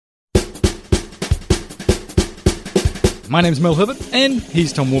My name's Mel Herbert, and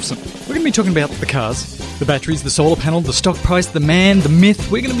he's Tom Wolfson. We're going to be talking about the cars, the batteries, the solar panel, the stock price, the man, the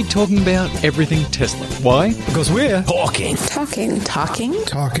myth. We're going to be talking about everything Tesla. Why? Because we're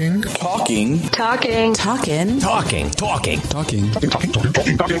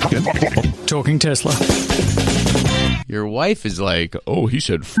Talking Tesla. Your wife is like, oh, he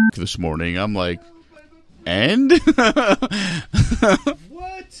said f*** this morning. I'm like, and?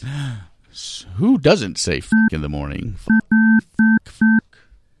 What? Who doesn't say f*** in the morning? F***.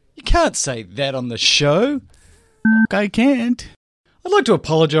 You can't say that on the show. F*** I can't. I'd like to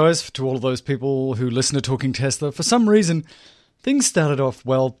apologise to all of those people who listen to Talking Tesla. For some reason, things started off,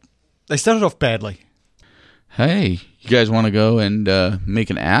 well, they started off badly. Hey, you guys want to go and make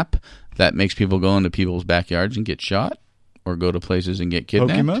an app that makes people go into people's backyards and get shot? Or go to places and get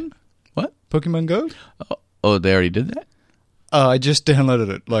kidnapped? Pokemon? What? Pokemon Go? Oh, they already did that? I just downloaded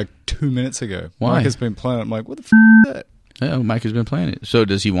it like 2 minutes ago. Why? Mike has been playing it. I'm like, what the f*** is that? Oh, Mike has been playing it. So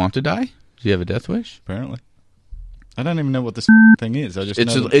does he want to die? Does he have a death wish? Apparently. I don't even know what this thing is. I just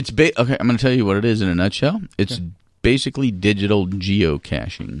know okay, I'm going to tell you what it is in a nutshell. It's basically digital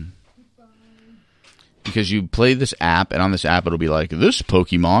geocaching. Because you play this app, and on this app it'll be like, this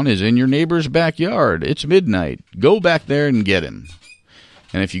Pokemon is in your neighbor's backyard. It's midnight. Go back there and get him.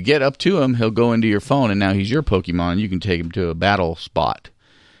 And if you get up to him, he'll go into your phone, and now he's your Pokemon. You can take him to a battle spot,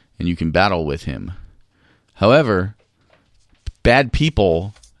 and you can battle with him. However, bad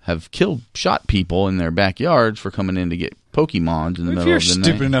people have shot people in their backyards for coming in to get Pokemons in the middle of the night. If you're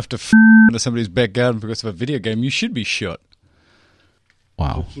stupid enough to into somebody's back garden because of a video game, you should be shot.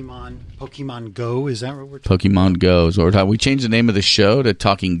 Wow. Pokemon Go, is that what we're talking Pokemon Go is what we're talking. We changed the name of the show to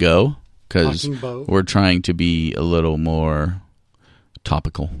Talking Go because we're trying to be a little more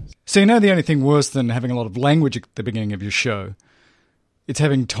topical. So you know the only thing worse than having a lot of language at the beginning of your show? It's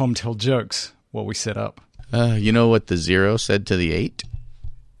having Tom tell jokes while we set up. You know what the 0 said to the 8?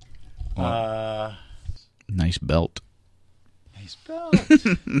 Nice belt. Nice belt.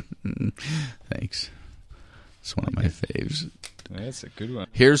 Thanks. It's one of my faves. That's a good one.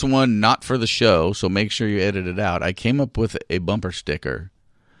 Here's one not for the show, so make sure you edit it out. I came up with a bumper sticker.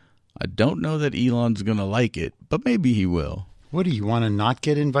 I don't know that Elon's going to like it, but maybe he will. What, do you want to not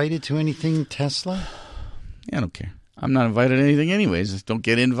get invited to anything Tesla? Yeah, I don't care. I'm not invited to anything anyways. Don't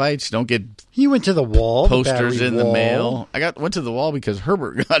get invites. Don't get You went to the wall. posters the in wall. the mail. I went to the wall because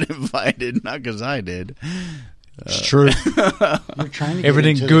Herbert got invited, not because I did. It's true. You're trying to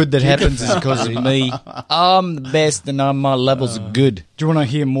Everything get into good the that happens is because of me. I'm the best and my levels are good. Do you want to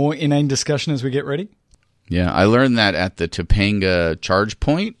hear more inane discussion as we get ready? Yeah, I learned that at the Topanga charge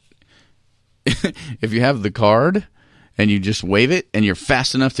point. If you have the card and you just wave it and you're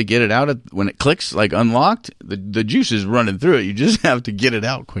fast enough to get it out when it clicks, like unlocked, the juice is running through it. You just have to get it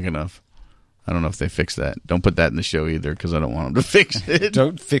out quick enough. I don't know if they fixed that. Don't put that in the show either because I don't want them to fix it.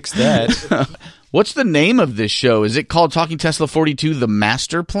 Don't fix that. What's the name of this show? Is it called Talking Tesla 42, The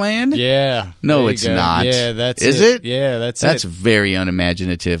Master Plan? Yeah. No, it's not. Yeah, that's Is it. it? Yeah, that's That's very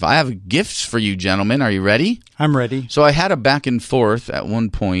unimaginative. I have gifts for you, gentlemen. Are you ready? I'm ready. So I had a back and forth at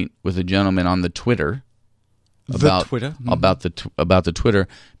one point with a gentleman on the Twitter. About the Twitter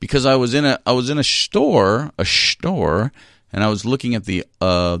because I was in a store, and I was looking at the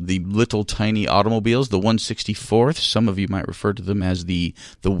little tiny automobiles, the 1/64th. Some of you might refer to them as the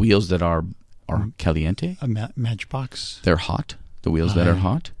wheels that are caliente. A matchbox. They're hot. The wheels that are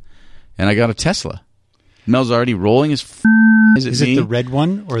hot. And I got a Tesla. Mel's already rolling his eyes at Is me. it the red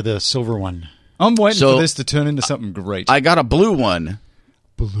one or the silver one? I'm waiting for this to turn into something great. I got a blue one.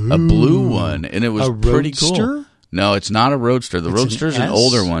 A blue one, and it was pretty cool. No, it's not a Roadster. The Roadster's an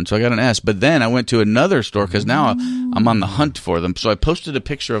older one, so I got an S. But then I went to another store because now I'm on the hunt for them. So I posted a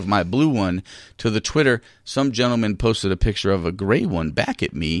picture of my blue one to the Twitter. Some gentleman posted a picture of a gray one back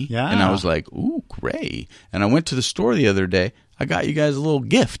at me, and I was like, ooh, gray. And I went to the store the other day. I got you guys a little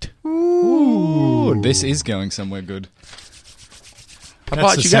gift. Ooh, this is going somewhere good. I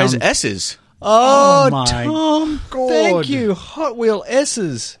bought you guys S's. Oh, my Tom, God. thank you. Hot Wheel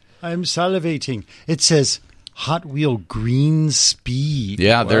S's. I'm salivating. It says Hot Wheel Green Speed.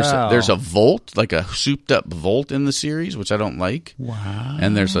 Yeah, Wow. there's a Volt, like a souped-up Volt in the series, which I don't like. Wow.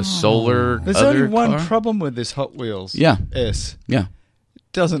 And there's a solar There's other only one car. problem with this Hot Wheels S. Yeah.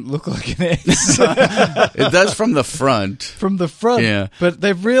 Doesn't look like an S. It does from the front. From the front. Yeah. But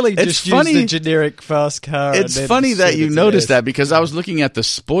they've really It's just funny- used the generic fast car. It's and then funny that said you it's an noticed S. that because I was looking at the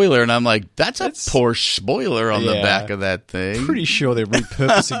spoiler and I'm like, that's a That's- Porsche spoiler on the Yeah. back of that thing. Pretty sure they're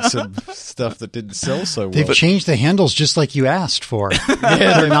repurposing some stuff that didn't sell so well. They've changed the handles just like you asked for. Yeah,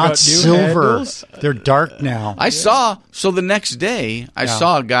 They're they've not got new silver. handles. They're dark now. So the next day, I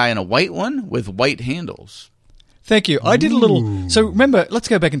saw a guy in a white one with white handles. Thank you. I did a little. So remember, let's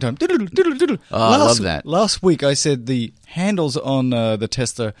go back in time. I love that. Last week I said the handles on the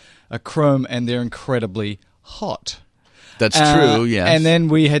Tesla are chrome and they're incredibly hot. That's true, yes. And then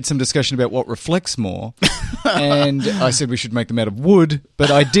we had some discussion about what reflects more. And I said we should make them out of wood.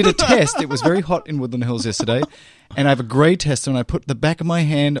 But I did a test. It was very hot in Woodland Hills yesterday. And I have a grey tester, and I put the back of my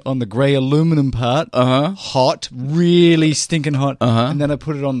hand on the grey aluminum part. Hot, really stinking hot. And then I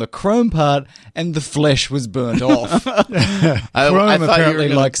put it on the chrome part, and the flesh was burnt off. Chrome apparently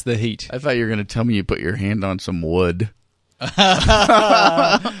likes the heat. I thought you were going to tell me you put your hand on some wood.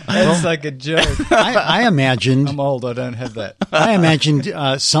 That's like a joke. I imagined. I'm old. I don't have that. I imagined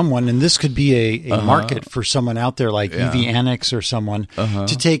someone, and this could be a market for someone out there like EV Annex or someone,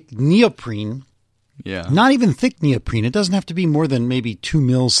 to take neoprene. Yeah. Not even thick neoprene. It doesn't have to be more than maybe 2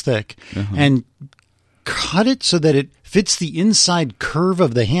 mils thick, and cut it so that it fits the inside curve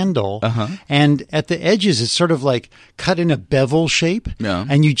of the handle, and at the edges it's sort of like cut in a bevel shape,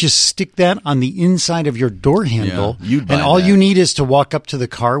 and you just stick that on the inside of your door handle, and all you need is to walk up to the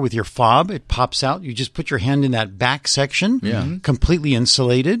car with your fob. It pops out. You just put your hand in that back section, completely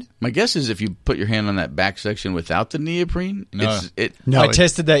insulated. My guess is if you put your hand on that back section without the neoprene, I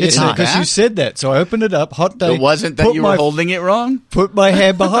tested that yesterday because you said that. So I opened it up, hot day. It wasn't that you were holding it wrong? Put my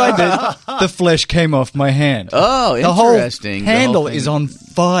hand behind it. The flesh came off my hand. Oh, interesting. The handle is on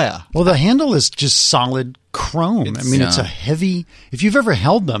fire. Well, the handle is just solid chrome. It's a heavy... If you've ever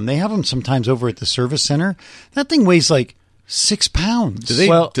held them, they have them sometimes over at the service center. That thing weighs like 6 pounds.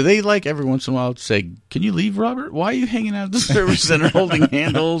 Do they like every once in a while say, "Can you leave, Robert? Why are you hanging out at the service center holding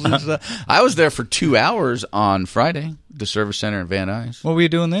handles and stuff?" I was there for 2 hours on Friday, the service center in Van Nuys. What were you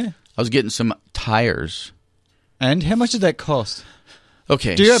doing there? I was getting some tires. And how much did that cost?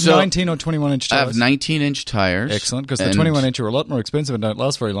 Okay. Do you have 19 or 21-inch tires? I have 19-inch tires. Excellent, because the 21-inch are a lot more expensive and don't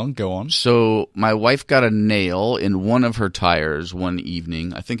last very long. Go on. So my wife got a nail in one of her tires one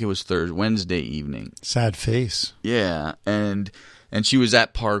evening. I think it was Wednesday evening. Sad face. Yeah, and she was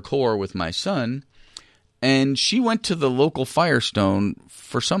at Parkour with my son, and she went to the local Firestone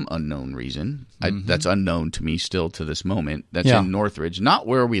for some unknown reason. That's unknown to me still to this moment. That's in Northridge, not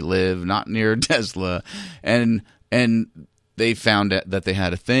where we live, not near Tesla, and they found that they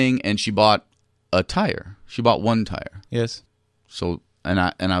had a thing, and she bought a tire. She bought one tire. Yes. So, and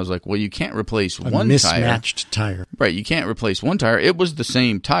I was like, well, you can't replace one tire. Mismatched tire. Right, you can't replace one tire. It was the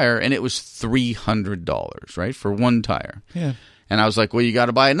same tire, and it was $300, right, for one tire. Yeah. And I was like, well, you got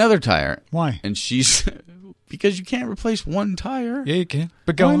to buy another tire. Why? And she's... because you can't replace one tire. Yeah, you can.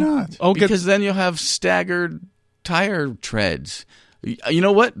 But why not? Because then you'll have staggered tire treads. You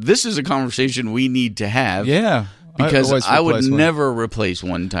know what? This is a conversation we need to have. Yeah. Because I would never replace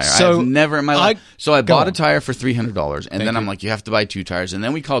one tire. I've never in my life. So I bought a tire for $300, and then I'm like, you have to buy 2 tires. And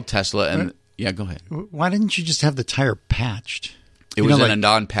then we called Tesla, and yeah, go ahead. Why didn't you just have the tire patched? It was in a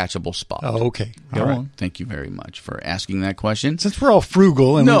non-patchable spot. Oh, okay. Go on. Thank you very much for asking that question. Since we're all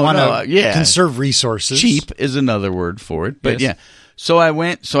frugal and we want to conserve resources. Cheap is another word for it. But yeah. So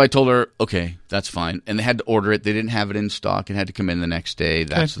I told her, okay, that's fine. And they had to order it. They didn't have it in stock. It had to come in the next day.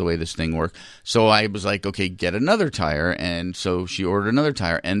 That's the way this thing worked. So I was like, okay, get another tire. And so she ordered another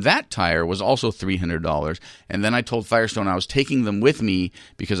tire. And that tire was also $300. And then I told Firestone I was taking them with me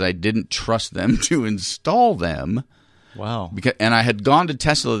because I didn't trust them to install them. Wow. And I had gone to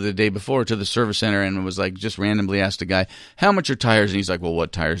Tesla the day before to the service center and was like, just randomly asked a guy, how much are tires? And he's like, well,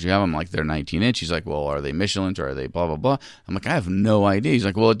 what tires do you have? I'm like, they're 19-inch. He's like, well, are they Michelin's or are they blah, blah, blah? I'm like, I have no idea. He's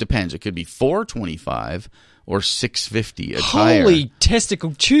like, well, it depends. It could be $425 or $650 a tire. Holy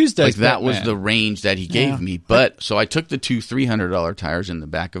testicle Tuesdays. Like that was the range that he gave me. But so I took the 2 $300 tires in the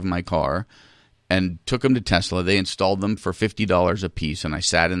back of my car and took them to Tesla. They installed them for $50 a piece. And I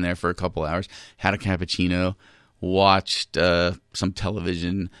sat in there for a couple hours, had a cappuccino, watched some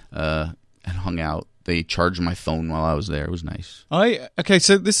television, and hung out. They charged my phone while I was there. It was nice.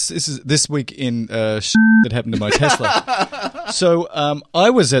 So this is this week in that happened to my Tesla. So I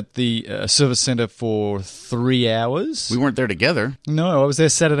was at the service center for 3 hours. We weren't there together. No, I was there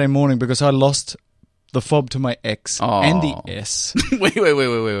Saturday morning because I lost the fob to my X and the S.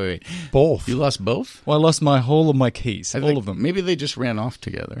 Wait. Both. You lost both? Well, I lost my whole of my keys, all of them. Maybe they just ran off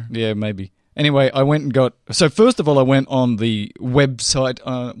together. Yeah, maybe. Anyway, I went and got... So first of all, I went on the website,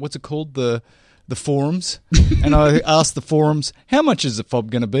 what's it called? The forums. And I asked the forums, how much is the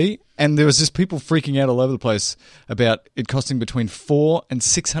fob going to be? And there was just people freaking out all over the place about it costing between $400 and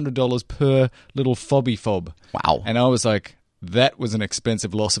 $600 per little fobby fob. Wow. And I was like, that was an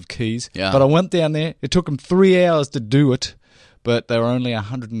expensive loss of keys. Yeah. But I went down there. It took them 3 hours to do it. But they were only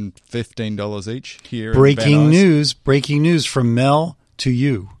 $115 each here. Breaking news from Mel to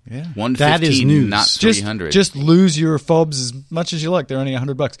you. Yeah. 115, That is news. not 300. Just lose your fobs as much as you like. They're only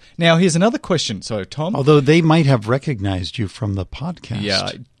 $100. Now, here's another question. So, Tom. Although they might have recognized you from the podcast.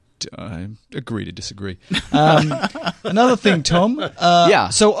 Yeah, I agree to disagree. Another thing, Tom. Yeah.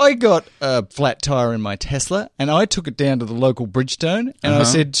 So I got a flat tire in my Tesla, and I took it down to the local Bridgestone, and I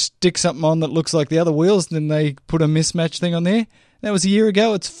said, stick something on that looks like the other wheels, and then they put a mismatch thing on there. That was a year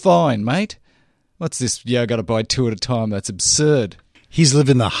ago. It's fine, mate. What's this? Yeah, I got to buy 2 at a time. That's absurd. He's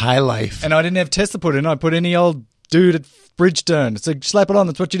living the high life. And I didn't have Tesla put in. I put any old dude at Bridgestone. It's like, slap it on.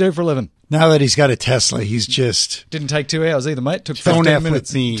 That's what you do for a living. Now that he's got a Tesla, he's just... Didn't take 2 hours either, mate. Took Don't 15 F minutes.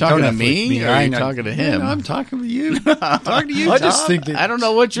 with me. Talking Don't to F me, with me. or are you know. talking to him? No, I'm talking to you. Talking to you, I just Tom. think that I don't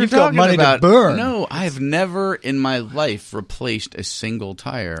know what you're you've got talking money about. to burn. No, I've never in my life replaced a single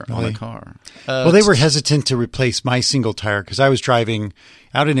tire on a car. Well, they were hesitant to replace my single tire because I was driving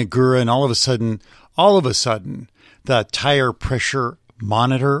out in Agura, and all of a sudden, the tire pressure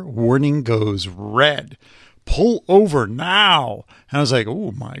monitor warning goes red. Pull over now. And I was like,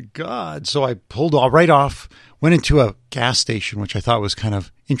 oh, my God. So I pulled right off, went into a gas station, which I thought was kind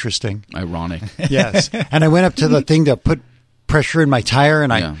of interesting. Ironic. Yes. And I went up to the thing to put pressure in my tire,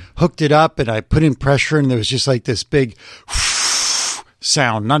 and I hooked it up, and I put in pressure, and there was just like this big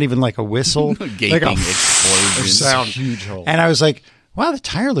sound, not even like a whistle. Gaping like a explosion. sound. huge hole. And I was like, wow, the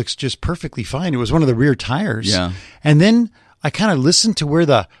tire looks just perfectly fine. It was one of the rear tires. Yeah. And then I kind of listened to where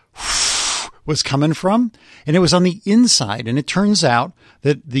the was coming from, and it was on the inside. And it turns out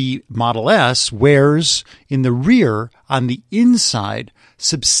that the Model S wears in the rear on the inside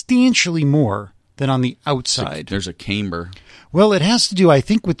substantially more than on the outside. There's a camber. Well, it has to do, I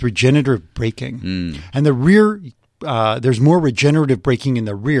think, with regenerative braking. And the rear, there's more regenerative braking in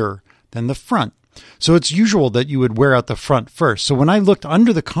the rear than the front. So it's usual that you would wear out the front first. So when I looked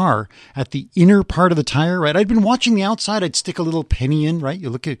under the car at the inner part of the tire, right, I'd been watching the outside. I'd stick a little penny in, right?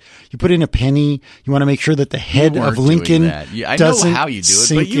 You put in a penny. You want to make sure that the head of Lincoln I doesn't know how you do it,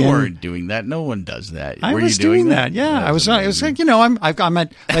 sink but you in. weren't doing that. No one does that. I Were was you doing that. Yeah, That's I was. It was amazing. like, I'm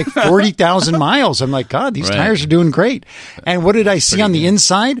at like 40,000 miles. I'm like, God, these Right. tires are doing great. And what did I see on the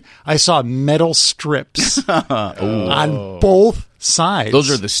inside? I saw metal strips on both sides.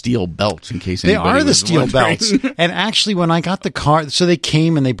 Those are the steel belts, in case They anybody are the was steel wondering. belts. And actually, when I got the car, so they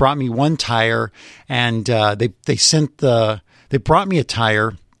came and they brought me one tire, and they brought me a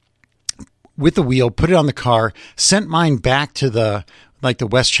tire with the wheel, put it on the car, sent mine back to the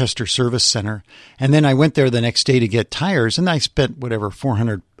Westchester Service Center, and then I went there the next day to get tires, and I spent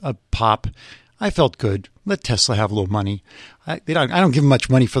 $400 a pop. I felt good. Let Tesla have a little money. I don't give them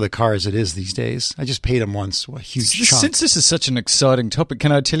much money for the car as it is these days. I just paid them once a huge chunk. Since this is such an exciting topic,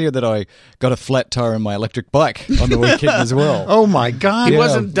 can I tell you that I got a flat tire in my electric bike on the weekend as well? Oh my God! It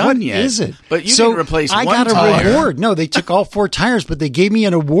wasn't done What yet. is it? But you didn't replace I one got a tire. reward. No, they took all 4 tires, but they gave me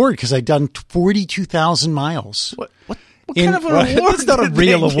an award because I'd done 42,000 miles. What kind of an award? That's not a did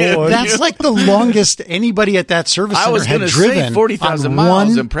real they give award. you? That's like the longest anybody at that service I center was had gonna say driven. 40,000 on miles,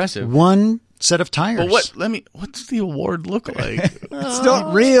 one- impressive. One set of tires. But what's the award look like? It's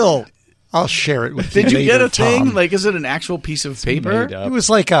not real. I'll share it with Did you later, get a thing? Tom. Like, is it an actual piece of paper? made up. It was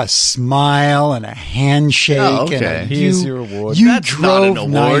like a smile and a handshake. Oh, okay. And a, Here's your award. You That's drove not an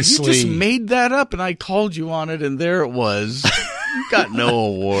award. nicely. You just made that up, and I called you on it, and there it was. You got no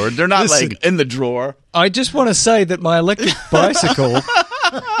award. They're not Listen. like in the drawer. I just want to say that my electric bicycle,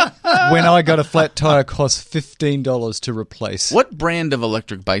 when I got a flat tire, cost $15 to replace. What brand of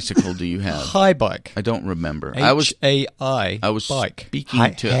electric bicycle do you have? High bike. I don't remember. I was was bike.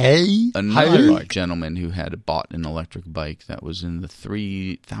 speaking to Hey? another bike. gentleman who had bought an electric bike that was in the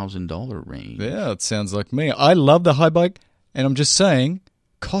 $3,000 range. Yeah, it sounds like me. I love the high bike, and I'm just saying,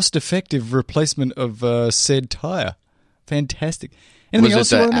 cost-effective replacement of said tire. Fantastic. Anything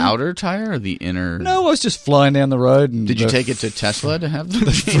Was else it you the want to know? outer tire or the inner? No, I was just flying down the road. And Did you take it to Tesla to have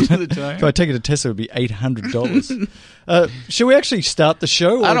the tire? If I take it to Tesla, it would be $800. Shall we actually start the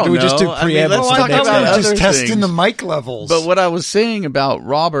show, or I don't do we just do know. I mean, preamble? let's for talk the next about one? other just testing things. the mic levels. But what I was saying about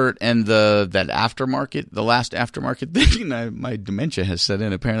Robert and that aftermarket, the last aftermarket thing, and my dementia has set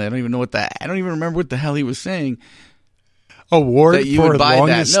in. Apparently, I don't even remember what the hell he was saying. award That you for would buy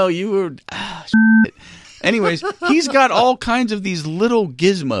longest. that. No, you were. Shit. Anyways, he's got all kinds of these little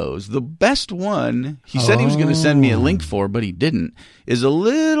gizmos. The best one, he said he was going to send me a link for, but he didn't, is a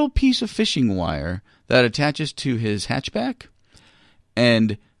little piece of fishing wire that attaches to his hatchback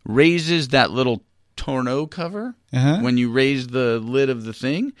and raises that little tonneau cover when you raise the lid of the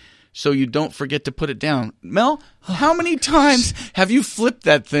thing, so you don't forget to put it down. Mel, how many times have you flipped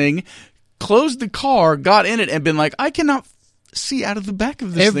that thing, closed the car, got in it, and been like, I cannot see out of the back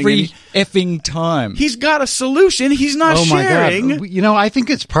of this Every thing. effing time. He's got a solution. He's not Oh my sharing. God! I think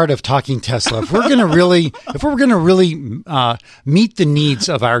it's part of talking Tesla. If we're going to really meet the needs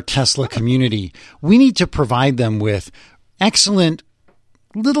of our Tesla community, we need to provide them with excellent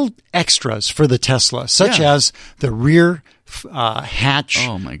little extras for the Tesla, such as the rear hatch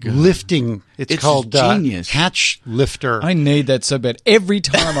lifting. It's called genius. hatch lifter. I need that so bad. Every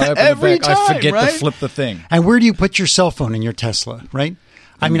time I open the back, I forget to flip the thing. And where do you put your cell phone in your Tesla? Right.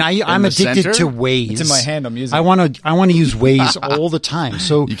 I'm addicted center? to Waze. It's in my hand. I'm using. I want to use Waze all the time.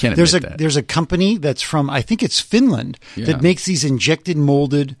 So You can't there's admit that. there's a company that's from, I think it's Finland, that makes these injected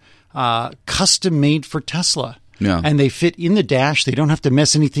molded, custom made for Tesla. Yeah. And they fit in the dash. They don't have to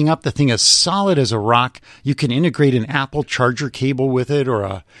mess anything up. The thing is solid as a rock. You can integrate an Apple charger cable with it, or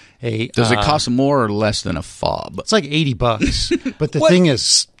a. Does it cost more or less than a fob? It's like $80, but the thing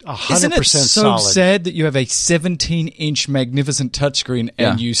is 100% Isn't it so solid. sad that you have a 17-inch magnificent touchscreen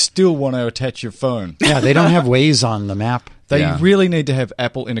and you still want to attach your phone? Yeah, they don't have Waze on the map. They really need to have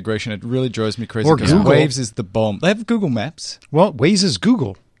Apple integration. It really drives me crazy. Or because Google. Waves is the bomb. They have Google Maps. Well, Waze is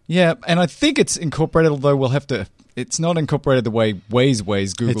Google. Yeah, and I think it's incorporated, although we'll have to... It's not incorporated the way Waze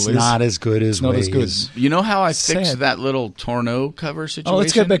Google It's is. not as good as It's not Waze. as good. You know how I Sad. fixed that little tornado cover situation? Oh,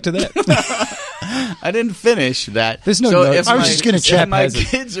 let's go back to that. I didn't finish that. There's no so notes. if I was my- just gonna if check. my Has it.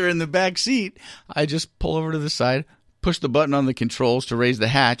 kids are in the back seat, I just pull over to the side, push the button on the controls to raise the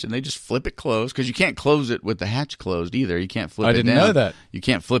hatch, and they just flip it closed, because you can't close it with the hatch closed either. You can't flip I it down. didn't know that. You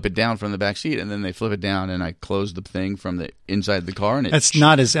can't flip it down from the back seat, and then they flip it down, and I close the thing from the inside the car, and it That's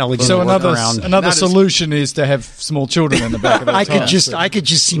not as elegant. So to work another around. another Not as- solution is to have small children in the back of the I car. could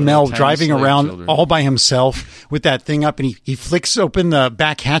just see Mel tiny driving slave around children. all by himself with that thing up, and he flicks open the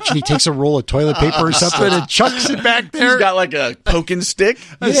back hatch, and he takes a roll of toilet paper or something and chucks it back there. He's got like a poking stick.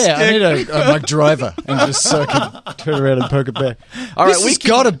 Yeah, I need a McDriver, and just so I can turn around and poke it back. All right, This we has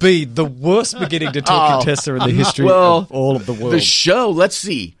got to be the worst beginning to talk to Tesla in the history of all of the world. The show, let's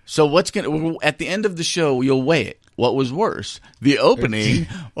see. So at the end of the show, you'll weigh it. What was worse, the opening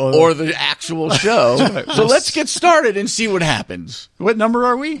or the actual show? So let's get started and see what happens. What number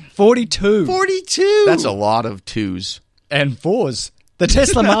are we? 42 42. That's a lot of twos. and 4s. The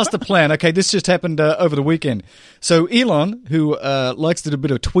Tesla Masterplan. Okay, this just happened over the weekend. So Elon, who likes to do a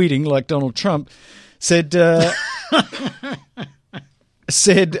bit of tweeting like Donald Trump, said...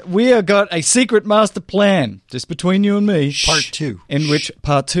 said, we have got a secret master plan, just between you and me. Part 2. In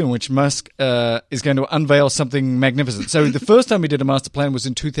which Musk is going to unveil something magnificent. So the first time we did a master plan was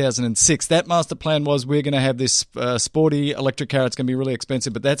in 2006. That master plan was, we're going to have this sporty electric car. It's going to be really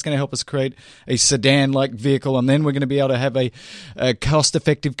expensive, but that's going to help us create a sedan-like vehicle, and then we're going to be able to have a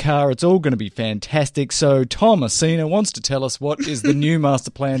cost-effective car. It's all going to be fantastic. So Tom Messina wants to tell us what is the new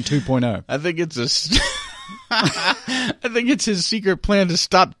master plan 2.0. I think it's I think it's his secret plan to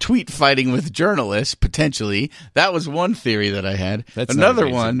stop tweet fighting with journalists, potentially. That was one theory that I had. That's Another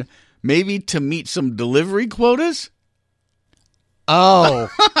not one, maybe to meet some delivery quotas. Oh,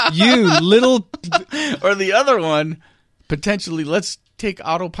 you little... Or the other one, potentially, let's take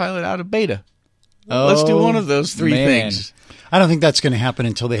autopilot out of beta. Let's do one of those three things. I don't think that's going to happen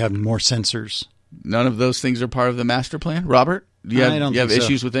until they have more sensors. None of those things are part of the master plan, Robert. Do you I don't have think so.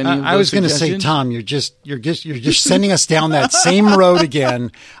 issues with any of those I was going to say, suggestions? Tom, you're just sending us down that same road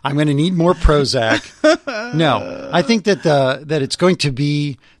again. I'm going to need more Prozac. No, I think that it's going to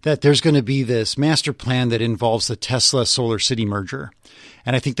be that there's going to be this master plan that involves the Tesla Solar City merger,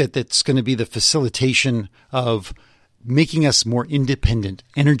 and I think that that's going to be the facilitation of making us more independent,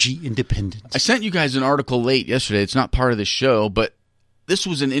 energy independent. I sent you guys an article late yesterday. It's not part of the show, but this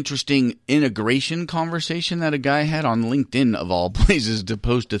was an interesting integration conversation that a guy had on LinkedIn, of all places, to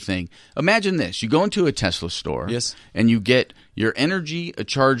post a thing. Imagine this. You go into a Tesla store, Yes. and you get your energy, a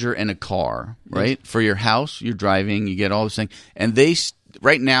charger, and a car, right? Yes. For your house, you're driving, you get all this thing. And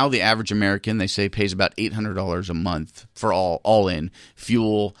right now, the average American, they say, pays about $800 a month for all in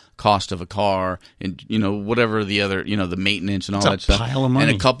fuel, cost of a car, and whatever the other, the maintenance and all that stuff. Pile of money.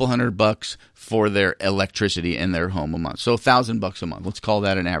 And a couple $100 for their electricity in their home a month. So $1,000 a month. Let's call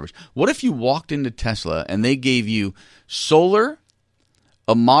that an average. What if you walked into Tesla and they gave you solar,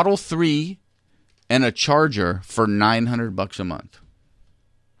 a Model 3, and a charger for $900 a month?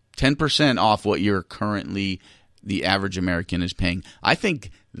 10% off what you're currently the average American is paying. I think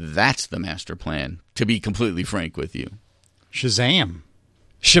that's the master plan, to be completely frank with you. Shazam.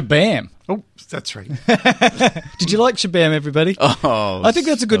 Shabam. Oh, that's right. Did you like Shabam, everybody? Oh, I think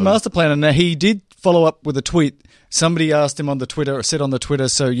that's a good master plan, and he did follow up with a tweet. Somebody asked him on the Twitter, or said on the Twitter,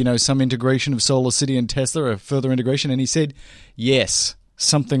 so, some integration of Solar City and Tesla, or further integration, and he said, yes.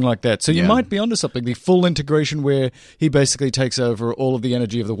 Something like that. So you might be onto something. The full integration where he basically takes over all of the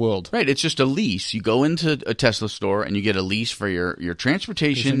energy of the world. Right. It's just a lease. You go into a Tesla store and you get a lease for your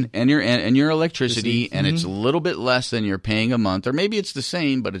transportation and your electricity, and it's a little bit less than you're paying a month, or maybe it's the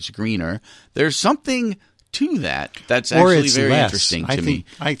same, but it's greener. There's something to that that's actually very interesting to me.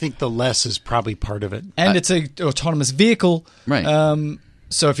 I think the less is probably part of it. And it's an autonomous vehicle. Right.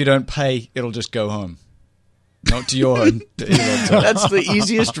 So if you don't pay, it'll just go home. Not to your home. That's the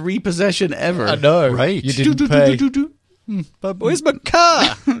easiest repossession ever. I know. Right. You didn't pay. But where's my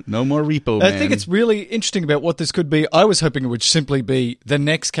car? No more repo, man. I think it's really interesting about what this could be. I was hoping it would simply be the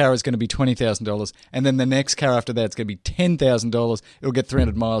next car is going to be $20,000, and then the next car after that is going to be $10,000. It'll get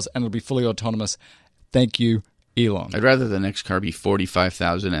 300 miles, and it'll be fully autonomous. Thank you, Elon. I'd rather the next car be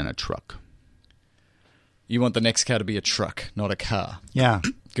 $45,000 and a truck. You want the next car to be a truck, not a car. Yeah.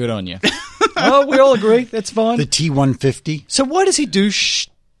 Good on you. Oh, we all agree. That's fine. The T150. So why does he do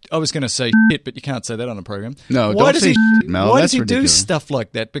I was going to say shit, but you can't say that on a program. No, don't say shit, Mel. Why That's does he ridiculous. do stuff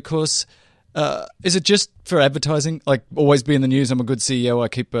like that? Because is it just for advertising? Like always be in the news. I'm a good CEO. I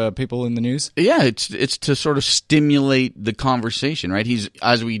keep people in the news. Yeah, it's to sort of stimulate the conversation, right? He's,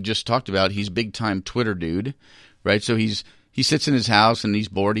 as we just talked about, he's big time Twitter dude, right? So he sits in his house and he's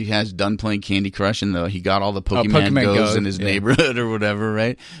bored. He has done playing Candy Crush and he got all the Pokemon Go's in his neighborhood or whatever,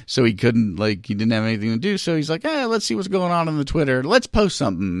 right? So he couldn't, he didn't have anything to do. So he's like, let's see what's going on the Twitter. Let's post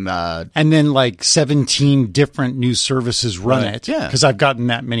something. And then 17 different news services run it. Yeah. Because I've gotten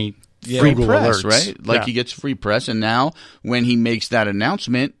that many free press, alerts. right? He gets free press. And now when he makes that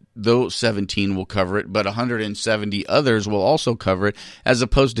announcement, those 17 will cover it, but 170 others will also cover it, as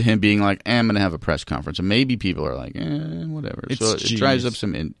opposed to him being like, I'm going to have a press conference. And maybe people are like, whatever. So it drives up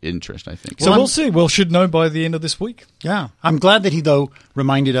some interest, I think. So we'll see. We'll should know by the end of this week. Yeah. I'm glad that he, though,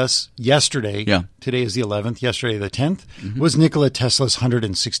 reminded us yesterday. Yeah. Today is the 11th. Yesterday, the 10th, was Nikola Tesla's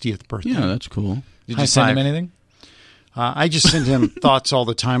 160th birthday. Yeah, that's cool. Did you send him anything? I just send him thoughts all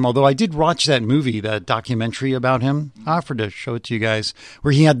the time, although I did watch that movie, that documentary about him. I offered to show it to you guys,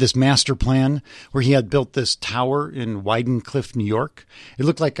 where he had this master plan, where he had built this tower in Weidencliff, New York. It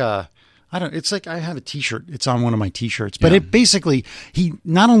looked like it's like I have a T-shirt. It's on one of my T-shirts. But it basically, he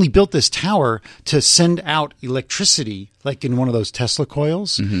not only built this tower to send out electricity, like in one of those Tesla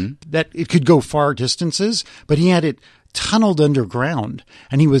coils, that it could go far distances, but he had it tunneled underground,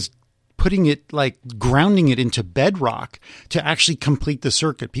 and he was putting it, grounding it into bedrock to actually complete the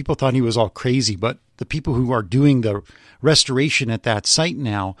circuit. People thought he was all crazy, but the people who are doing the restoration at that site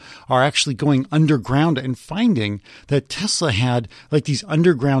now are actually going underground and finding that Tesla had these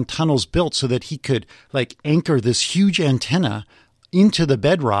underground tunnels built so that he could anchor this huge antenna into the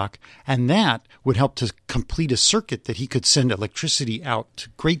bedrock, and that would help to complete a circuit that he could send electricity out to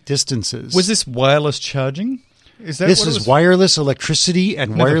great distances. Was this wireless charging? This is wireless electricity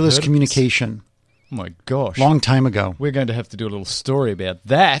and wireless communication. Oh my gosh. Long time ago. We're going to have to do a little story about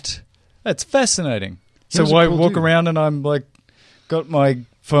that. That's fascinating. So was a I cool walk dude. around and I'm got my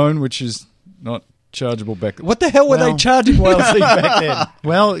phone, which is not chargeable back then. What the hell were they charging wirelessly back then?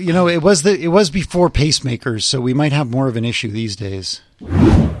 Well, it was before pacemakers, so we might have more of an issue these days.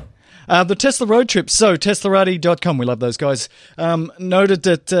 The Tesla road trip. So, Teslarati.com, we love those guys, noted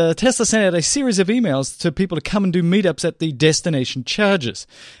that Tesla sent out a series of emails to people to come and do meetups at the destination charges.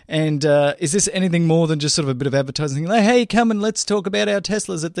 And is this anything more than just sort of a bit of advertising? Like, hey, come and let's talk about our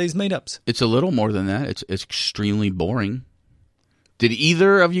Teslas at these meetups. It's a little more than that. It's extremely boring. Did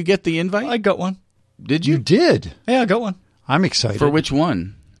either of you get the invite? I got one. Did you? You did? Yeah, I got one. I'm excited. For which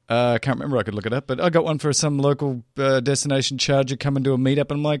one? I can't remember. I could look it up. But I got one for some local destination charger come and do a meetup.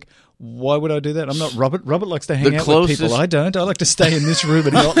 And I'm like, why would I do that? I'm not Robert. Robert likes to hang out with people. I don't. I like to stay in this room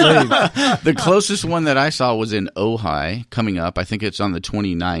and not leave. The closest one that I saw was in Ojai coming up. I think it's on the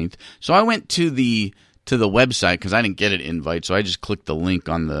 29th. So I went to the website because I didn't get an invite. So I just clicked the link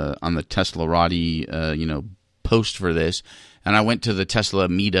on the Teslarati post for this. And I went to the Tesla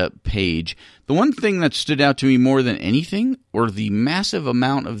meetup page. The one thing that stood out to me more than anything were the massive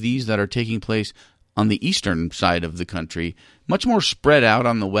amount of these that are taking place on the eastern side of the country, much more spread out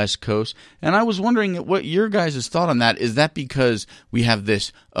on the West Coast. And I was wondering what your guys' thought on that. Is that because we have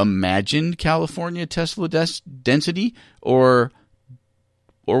this imagined California Tesla density, or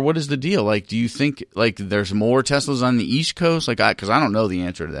what is the deal? Do you think there's more Teslas on the East Coast? Because I don't know the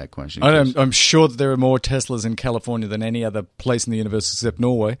answer to that question. I'm sure that there are more Teslas in California than any other place in the universe except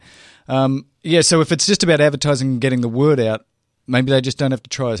Norway. So if it's just about advertising and getting the word out, maybe they just don't have to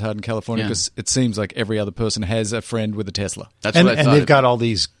try as hard in California because it seems like every other person has a friend with a Tesla. That's what I thought. And they've got all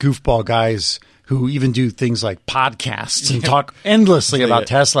these goofball guys who even do things like podcasts and talk endlessly about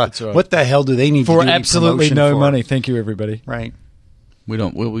Tesla. That's right. What the hell do they need to do for absolutely no money? Thank you, everybody. Right. We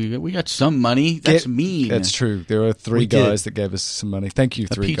don't. We got some money. That's mean. That's true. There are three guys that gave us some money. Thank you,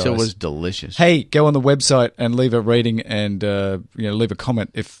 three guys. The pizza was delicious. Hey, go on the website and leave a rating and leave a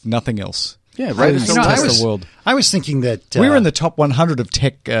comment if nothing else. Yeah, right. The world. I was thinking that we were in the top 100 of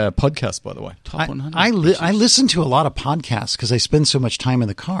tech podcasts, by the way. Top 100. I listen to a lot of podcasts because I spend so much time in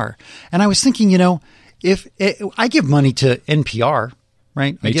the car, and I was thinking, if I give money to NPR.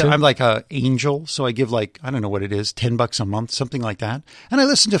 Right. I'm like a angel. So I give I don't know what it is, $10 a month, something like that. And I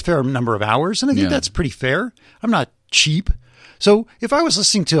listen to a fair number of hours. And I think that's pretty fair. I'm not cheap. So if I was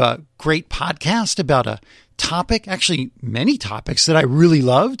listening to a great podcast about a topic, actually many topics that I really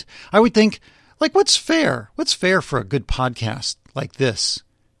loved, I would think what's fair? What's fair for a good podcast like this?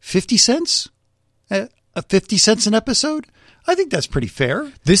 50 cents? 50 cents an episode? I think that's pretty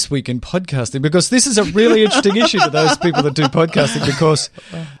fair. This week in podcasting, because this is a really interesting issue to those people that do podcasting, because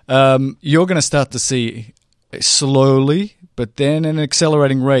you're going to start to see slowly, but then an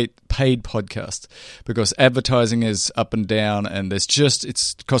accelerating rate, paid podcasts, because advertising is up and down, and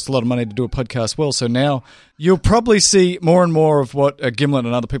it's cost a lot of money to do a podcast well. So now you'll probably see more and more of what Gimlet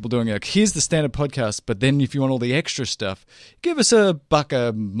and other people doing. Like, here's the standard podcast, but then if you want all the extra stuff, give us $1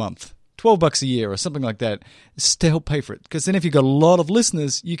 a month. $12 a year or something like that, to help pay for it. Because then if you've got a lot of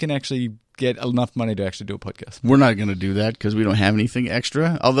listeners, you can actually get enough money to actually do a podcast. We're not going to do that because we don't have anything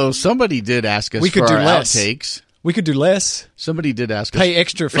extra. Although somebody did ask us for our outtakes. We could do less. Somebody did ask us. Pay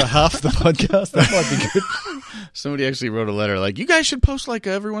extra for half the podcast. That might be good. Somebody actually wrote a letter you guys should post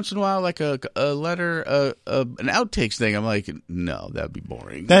every once in a while a letter, an outtakes thing. I'm like, no, that'd be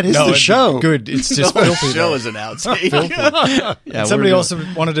boring. That is the show. Good. It's just the show is an outtake. Yeah, somebody also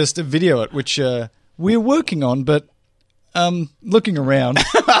wanted us to video it, which we're working on, but looking around,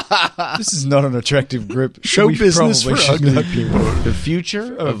 this is not an attractive group. Show business for ugly people. The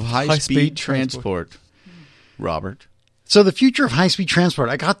future of high-speed transport. Robert. So the future of high-speed transport.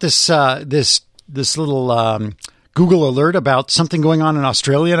 I got this little Google alert about something going on in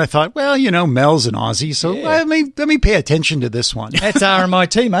Australia, and I thought, Mel's an Aussie, so let me pay attention to this one. That's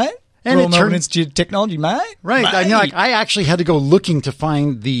RMIT, mate. And Royal Melbourne Institute of Technology, mate. Right. Mate. I actually had to go looking to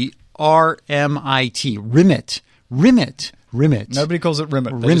find the RMIT. RMIT. Nobody calls it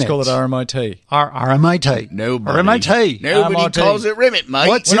RMIT. They just call it RMIT. RMIT. Nobody. RMIT. Nobody RMIT. calls it RMIT, mate.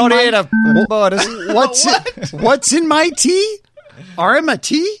 What's in my tea?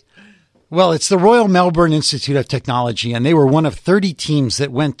 RMIT? Well, it's the Royal Melbourne Institute of Technology, and they were one of 30 teams that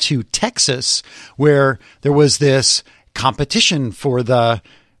went to Texas, where there was this competition for the...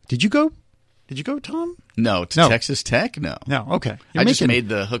 Did you go? Did you go, Tom? No, Texas Tech? No. No, okay. I just made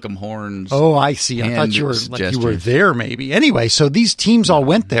the hook 'em horns. Oh, I see. I thought you were there maybe. Anyway, so these teams all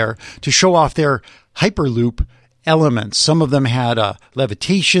went there to show off their Hyperloop elements. Some of them had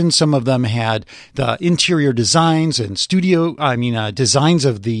levitation. Some of them had the interior designs and designs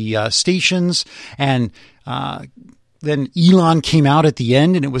of the stations. And then Elon came out at the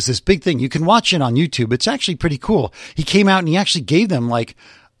end, and it was this big thing. You can watch it on YouTube. It's actually pretty cool. He came out and he actually gave them I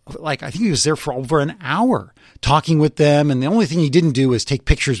think he was there for over an hour talking with them. And the only thing he didn't do is take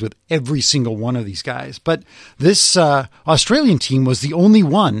pictures with every single one of these guys. But this Australian team was the only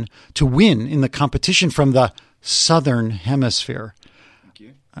one to win in the competition from the Southern Hemisphere.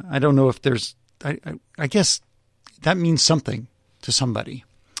 I don't know if there's, I guess that means something to somebody.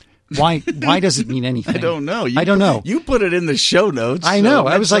 Why does it mean anything? I don't know. I don't know. You put it in the show notes. I know.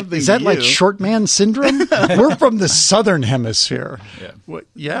 I was like, is that like short man syndrome? We're from the Southern Hemisphere. Yeah. What?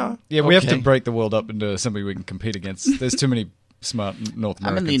 Yeah. Yeah, we have to break the world up into somebody we can compete against. There's too many smart North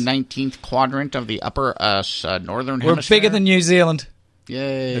Americans. I'm in the 19th quadrant of the upper northern We're hemisphere. bigger than New Zealand.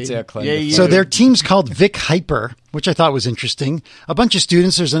 Yay. That's our claim. Yay. So their team's called Vic Hyper, which I thought was interesting. A bunch of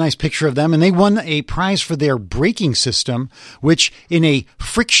students, there's a nice picture of them, and they won a prize for their braking system, which in a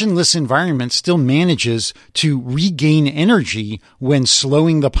frictionless environment still manages to regain energy when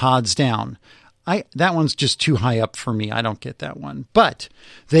slowing the pods down. That one's just too high up for me. I don't get that one. But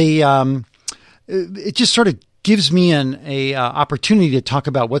they, it just sort of gives me an opportunity to talk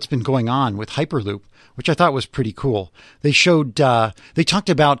about what's been going on with Hyperloop, which I thought was pretty cool. They talked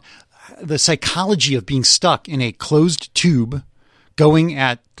about the psychology of being stuck in a closed tube going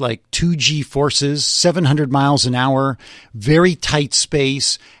at like 2G forces, 700 miles an hour, very tight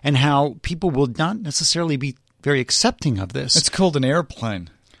space, and how people will not necessarily be very accepting of this. It's called an airplane.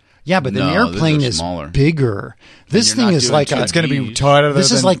 Yeah, but an airplane is bigger. This thing is like it's going to be tighter.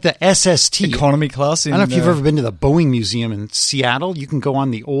 This is like the SST economy class. I don't know if you've ever been to the Boeing Museum in Seattle. You can go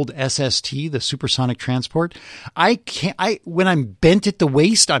on the old SST, the supersonic transport. When I'm bent at the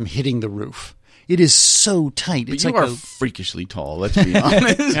waist, I'm hitting the roof. It is so tight. But It's you like are freakishly tall, let's be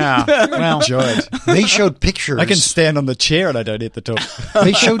honest. yeah. Well, they showed pictures. I can stand on the chair and I don't hit the top.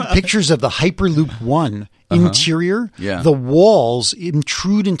 They showed pictures of the Hyperloop One interior. Yeah. The walls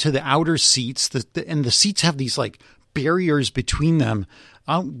intrude into the outer seats, and the seats have these like barriers between them.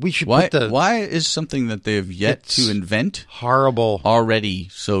 We should put the Why is something that they have yet to invent horrible already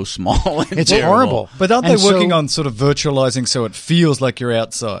so small? And It's terrible? horrible. But aren't they And working so- on sort of virtualizing so it feels like you're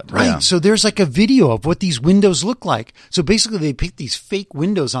outside? Right. Yeah. So there's like a video of what these windows look like. So basically they pick these fake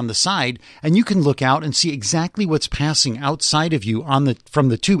windows on the side and you can look out and see exactly what's passing outside of you from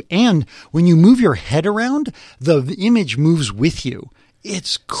the tube. And when you move your head around, the image moves with you.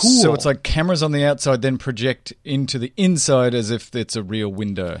 It's cool. So it's like cameras on the outside then project into the inside as if it's a real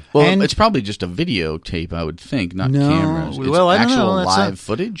window. Well, And- it's probably just a videotape, I would think, not No, cameras. It's well, I don't actual know. That's live not-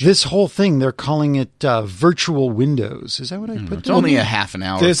 footage. This whole thing, they're calling it virtual windows. Is that what I put? It's only a half an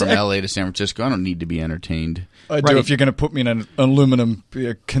hour There's from a- LA to San Francisco. I don't need to be entertained. I do. Right. If you're going to put me in an aluminum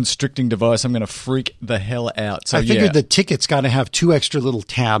constricting device, I'm going to freak the hell out. So I figured yeah. the ticket's got to have two extra little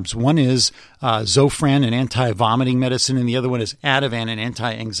tabs. One is Zofran, an anti-vomiting medicine, and the other one is Ativan, an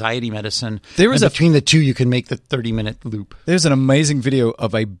anti-anxiety medicine. There is and a- between the two, you can make the 30-minute loop. There's an amazing video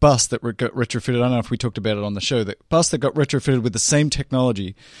of a bus that got retrofitted. I don't know if we talked about it on the show. The bus that got retrofitted with the same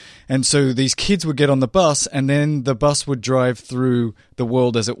technology. And so these kids would get on the bus and then the bus would drive through the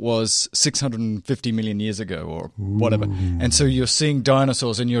world as it was 650 million years ago or whatever. And so you're seeing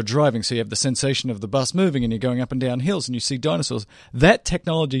dinosaurs and you're driving. So you have the sensation of the bus moving and you're going up and down hills and you see dinosaurs. That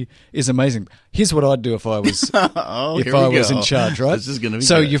technology is amazing. Here's what I'd do if I was here we was go. in charge, right? This is gonna be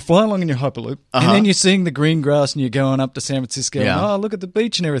so good. you fly along in your Hyperloop and then you're seeing the green grass and you're going up to San Francisco. Yeah. And, oh, look at the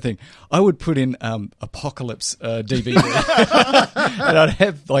beach and everything. I would put in Apocalypse DVD. And I'd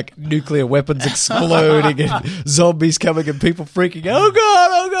have like nuclear weapons exploding and zombies coming and people freaking out. Oh, God,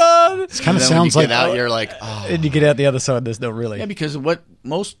 oh, God. It kind of And then when you sounds like get out, you're like, oh. And you get out the other side, there's no really. Yeah, because what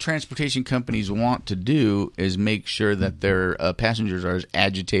most transportation companies want to do is make sure that their passengers are as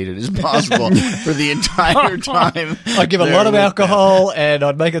agitated as possible for the entire time. I'd give a they're lot of with them. alcohol and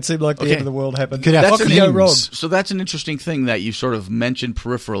I'd make it seem like the Okay. end of the world happened. Could have What could go themes. wrong? So that's an interesting thing that you sort of mentioned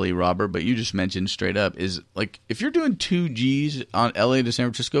peripherally, Robert, but you just mentioned straight up is like if you're doing 2 Gs on LA to San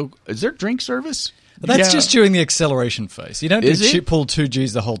Francisco, is there drink service? That's Yeah. just during the acceleration phase. You don't Is it? pull 2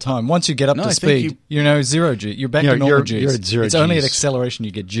 Gs the whole time. Once you get up No, to I think speed, you know, 0 G. You're back Yeah, to normal you're Gs. at 0 It's only at Gs. acceleration you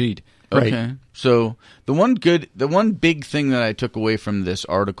get G'd. Right. Okay. So the one big thing that I took away from this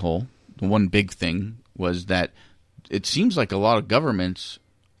article, the one big thing was that it seems like a lot of governments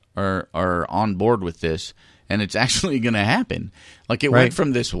are on board with this, and it's actually going to happen. Like it Right. went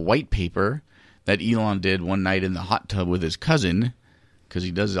from this white paper that Elon did one night in the hot tub with his cousin, because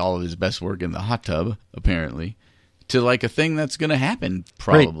he does all of his best work in the hot tub, apparently, to like a thing that's going to happen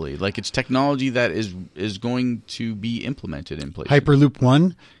probably. Like it's technology that is going to be implemented in places. Hyperloop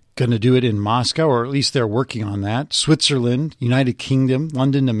One, going to do it in Moscow, or at least they're working on that. Switzerland, United Kingdom,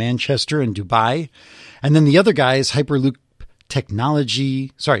 London to Manchester, and Dubai. And then the other guy is Hyperloop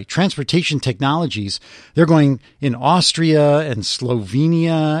Transportation Technologies. They're going in Austria and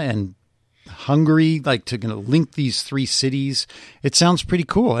Slovenia and Hungary, like to link these 3 cities. It sounds pretty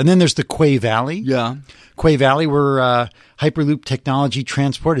cool. And then there's the Quay Valley. Yeah. Quay Valley, where Hyperloop Technology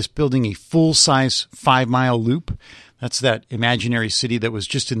Transport is building a full-size 5-mile loop. That's that imaginary city that was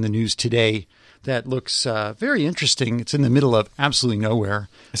just in the news today. That looks very interesting. It's in the middle of absolutely nowhere.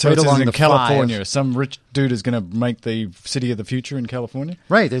 So right it's along in the California. 5. Some rich dude is going to make the city of the future in California.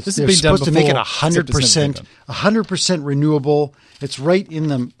 Right. This has They're been done supposed to make it before, except it's never been 100% renewable. It's right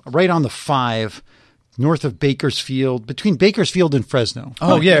on the 5, north of Bakersfield, between Bakersfield and Fresno.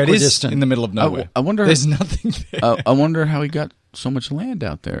 Oh, yeah, it is Equidistant. in the middle of nowhere. I wonder- There's nothing there. I wonder how he got so much land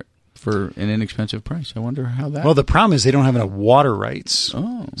out there for an inexpensive price. I wonder how that. Well, the problem is they don't have enough water rights.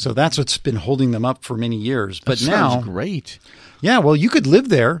 Oh. So that's what's been holding them up for many years. But that now, sounds great. yeah, well, you could live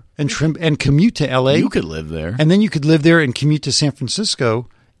there and commute to LA. You could live there. And then you could live there and commute to San Francisco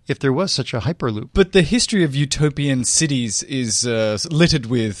if there was such a Hyperloop. But the history of utopian cities is littered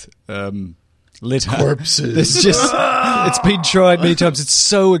with litter. Corpses. It's just it's been tried many times. It's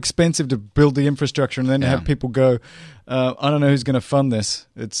so expensive to build the infrastructure and then have people go, I don't know who's going to fund this.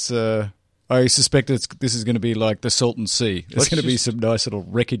 It's I suspect this is going to be like the Salton Sea. There's Let's going to be just- some nice little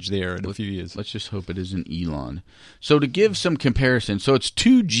wreckage there in a few years. Let's just hope it isn't Elon. So to give some comparison, so it's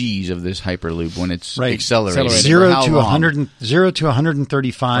 2 Gs of this Hyperloop when it's accelerating. Accelerating. Zero For how to long? 100, 0 to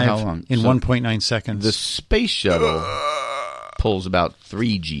 135 For how long? in So 1.9 seconds. The space shuttle pulls about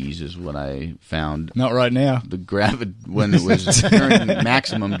 3 Gs is what I found. Not right now. The when it was during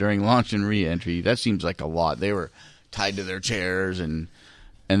maximum during launch and re-entry, that seems like a lot. They were tied to their chairs and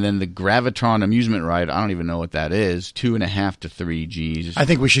And then the Gravitron amusement ride, I don't even know what that is, 2.5 to 3 Gs. I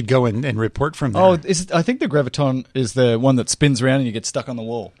think we should go and report from there. Oh, I think the Graviton is the one that spins around and you get stuck on the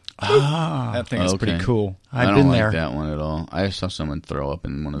wall. That thing is pretty cool. I I've don't been like there. that one at all. I saw someone throw up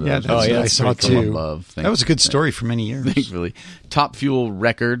in one of those. Yeah, I saw too. Above. That was a good story for many years. Thankfully. Top fuel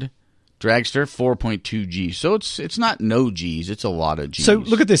record, dragster, 4.2 Gs. So it's not no Gs, it's a lot of Gs. So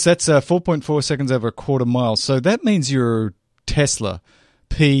look at this. That's 4.4 seconds over a quarter mile. So that means your Tesla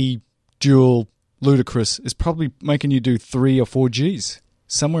Dual Ludicrous is probably making you do 3 or 4 Gs.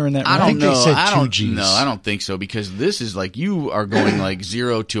 Somewhere in that range. I think they said 2 Gs. No, I don't think so, because this is like you are going like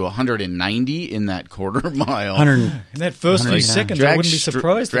 0 to 190 in that quarter mile. In that first few seconds, I wouldn't be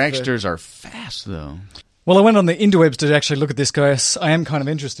surprised. Dragsters are fast, though. Well, I went on the interwebs to actually look at this guy. I am kind of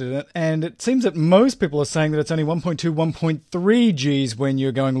interested in it. And it seems that most people are saying that it's only 1.2, 1.3 Gs when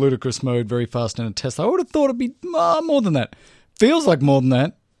you're going ludicrous mode very fast in a Tesla. I would have thought it'd be more than that. Feels like more than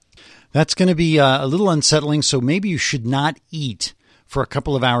that. That's going to be a little unsettling, so maybe you should not eat for a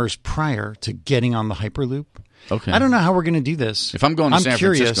couple of hours prior to getting on the Hyperloop. Okay. I don't know how we're going to do this. If I'm going to San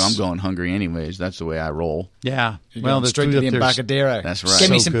curious. Francisco, I'm going hungry anyways. That's the way I roll. Yeah. Well, straight to the Embarcadero. That's right.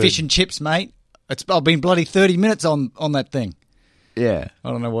 Give me So some good. fish and chips, mate. I've been bloody 30 minutes on that thing. Yeah. I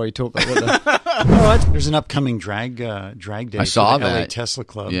don't know why you talk like that. All right. There's an upcoming drag day I saw for the LA that. Tesla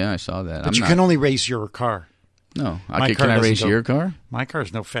Club. Yeah, I saw that. But you can only race your car. No. My car Can I doesn't race go- your car? My car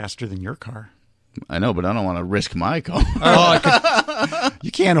is no faster than your car. I know, but I don't want to risk my car.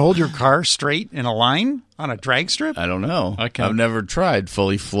 You can't hold your car straight in a line on a drag strip? I don't know. Okay. I've never tried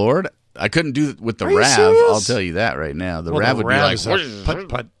fully floored. I couldn't do it with the Are you RAV. serious? I'll tell you that right now. The Well, RAV would be like, is a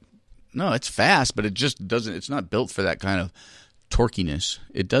putt-putt. no, it's fast, but it just doesn't. It's not built for that kind of torquiness.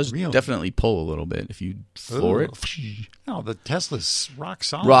 It does Really? definitely pull a little bit if you floor it. No, the Tesla's rock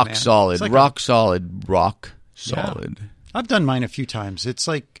solid, Rock man. solid, It's like rock solid, rock Yeah. solid. I've done mine a few times. It's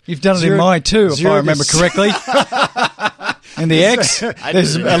like... You've done it in mine too, if I remember correctly. And the X,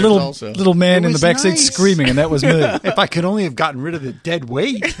 there's did a it also. little man It in the was backseat nice. screaming, and that was me. If I could only have gotten rid of the dead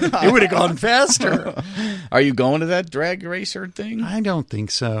weight, it would have gone faster. Are you going to that drag racer thing? I don't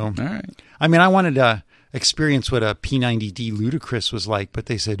think so. All right. I mean, I wanted to experience what a P90D Ludicrous was like, but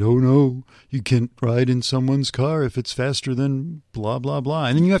they said, oh no, you can't ride in someone's car if it's faster than blah, blah, blah.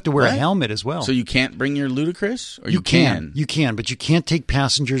 And then you have to wear a What? helmet as well. So you can't bring your Ludicrous? Or You can, but you can't take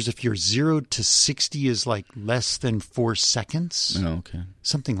passengers if your 0 to 60 is like less than 4 seconds. Oh, okay.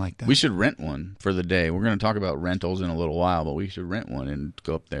 Something like that. We should rent one for the day. We're going to talk about rentals in a little while, but we should rent one and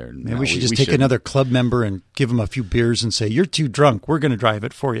go up there. Maybe we should just take another club member and give him a few beers and say, you're too drunk. We're going to drive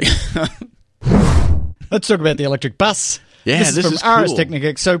it for you. Let's talk about the electric bus. Yeah, this this is is from Ars cool.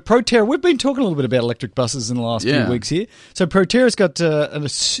 Technica. So Proterra, we've been talking a little bit about electric buses in the last few weeks here. So Proterra's got a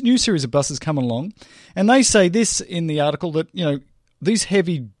new series of buses coming along, and they say this in the article that, you know, these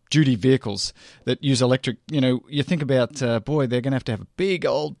heavy duty vehicles that use electric, you know, you think about, boy, they're going to have big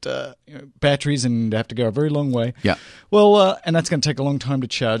old batteries and have to go a very long way. Yeah. Well, and that's going to take a long time to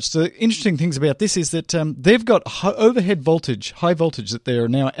charge. So the interesting things about this is that they've got overhead voltage, high voltage that they're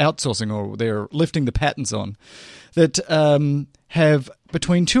now outsourcing or they're lifting the patents on that have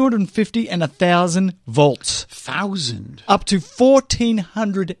between 250 and 1,000 volts. 1,000. Up to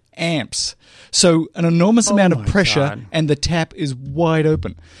 1,400 amps. So an enormous amount of my pressure, God. and the tap is wide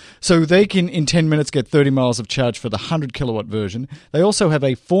open. So they can, in 10 minutes, get 30 miles of charge for the 100 kilowatt version. They also have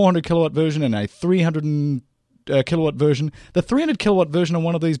a 400 kilowatt version and a 300 kilowatt version. The 300 kilowatt version on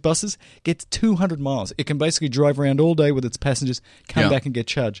one of these buses gets 200 miles. It can basically drive around all day with its passengers, come back and get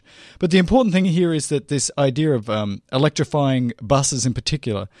charged. But the important thing here is that this idea of electrifying buses in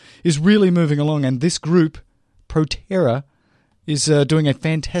particular is really moving along, and this group, Proterra, is doing a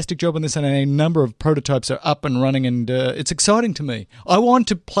fantastic job on this, and a number of prototypes are up and running, and it's exciting to me. I want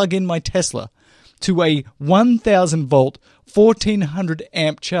to plug in my Tesla to a 1,000 volt, 1,400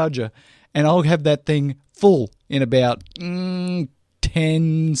 amp charger, and I'll have that thing full in about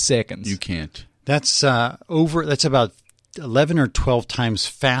 10 seconds. You can't. That's that's about 11 or 12 times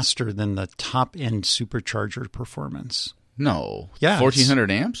faster than the top end supercharger performance. No. Yeah,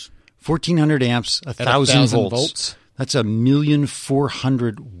 1,400 amps? 1,400 amps, 1,000 volts. That's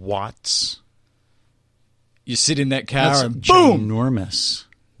 1,400,000 watts. You sit in that car That's and boom! ginormous.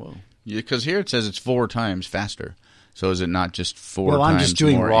 Whoa. Because here it says it's 4 times faster. So is it not just 4 Well, times I'm just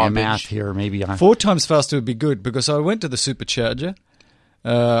doing more raw ampage? math here. Maybe 4 times faster would be good, because I went to the supercharger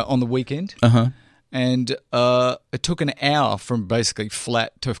on the weekend, and it took an hour from basically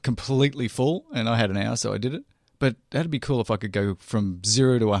flat to completely full, and I had an hour, so I did it. But that'd be cool if I could go from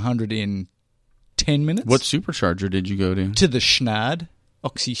 0 to 100 in 10 minutes. What supercharger did you go to? To the Schnad,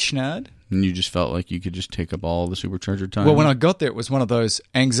 Oxy Schnad. And you just felt like you could just take up all the supercharger time? Well, when I got there, it was one of those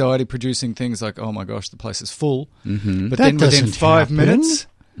anxiety-producing things like, oh my gosh, the place is full. Mm-hmm. But That then within doesn't 5 happen. minutes,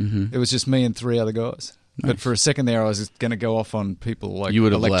 Mm-hmm. it was just me and 3 other guys. But for a second there, I was going to go off on people like You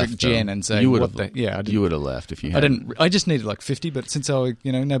would have Electric left, Jen though. and say, You what would've- the... Yeah, I didn't. You would have left if you I had. didn't. I just needed like 50, but since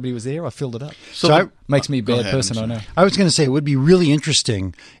nobody was there, I filled it up. So Makes me a Go bad ahead, person, I'm I know. sorry. I was going to say it would be really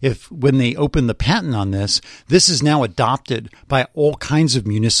interesting if, when they open the patent on this, this is now adopted by all kinds of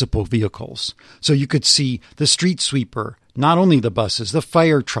municipal vehicles. So you could see the street sweeper, not only the buses, the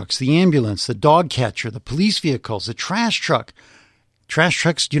fire trucks, the ambulance, the dog catcher, the police vehicles, the trash truck. Trash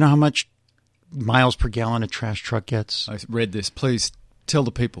trucks, do you know how much miles per gallon a trash truck gets? I read this. Please tell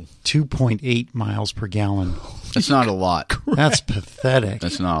the people. 2.8 miles per gallon. That's not a lot. That's pathetic.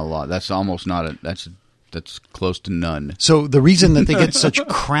 That's not a lot. That's almost not a. That's close to none. So the reason that they get such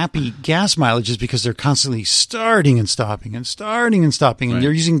crappy gas mileage is because they're constantly starting and stopping and starting and stopping, and Right.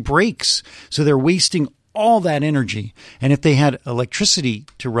 they're using brakes. So they're wasting all that energy. And if they had electricity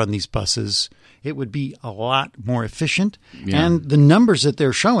to run these buses, it would be a lot more efficient. Yeah. And the numbers that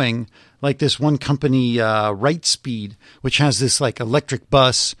they're showing, like this one company, Right Speed, which has this like electric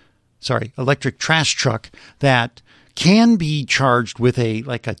trash truck that can be charged with a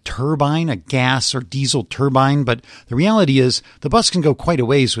turbine, a gas or diesel turbine. But the reality is the bus can go quite a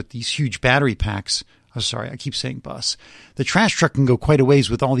ways with these huge battery packs. Oh, sorry, I keep saying bus. The trash truck can go quite a ways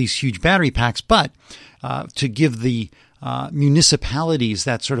with all these huge battery packs, but to give the municipalities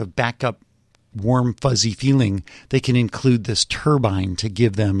that sort of backup warm, fuzzy feeling, they can include this turbine to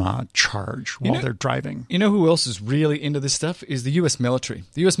give them a charge while they're driving. You know who else is really into this stuff? Is the U.S. military.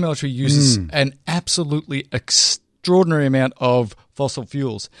 The U.S. military uses an absolutely extraordinary amount of fossil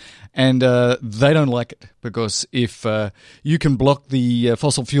fuels, and they don't like it because if you can block the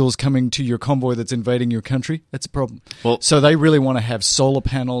fossil fuels coming to your convoy that's invading your country, that's a problem. Well- So they really want to have solar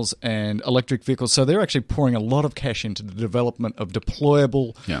panels and electric vehicles. So they're actually pouring a lot of cash into the development of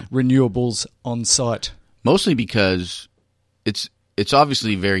deployable renewables on site. Mostly because it's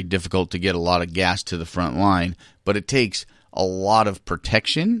obviously very difficult to get a lot of gas to the front line, but it takes a lot of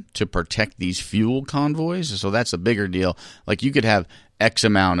protection to protect these fuel convoys. So that's a bigger deal. Like you could have X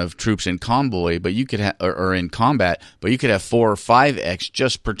amount of troops in convoy, but you could have, or in combat, but you could have 4 or 5X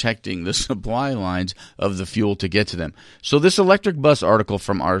just protecting the supply lines of the fuel to get to them. So this electric bus article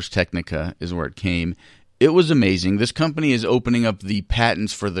from Ars Technica is where it came. It was amazing. This company is opening up the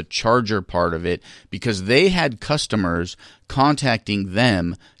patents for the charger part of it because they had customers contacting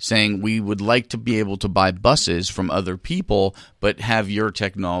them saying, we would like to be able to buy buses from other people, but have your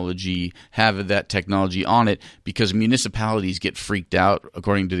technology, have that technology on it, because municipalities get freaked out,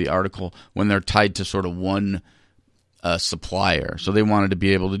 according to the article, when they're tied to sort of one supplier. So they wanted to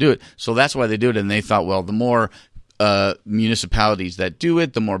be able to do it. So that's why they do it. And they thought, well, the more municipalities that do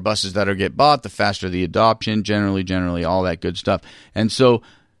it, the more buses that are get bought, the faster the adoption, generally, all that good stuff. And so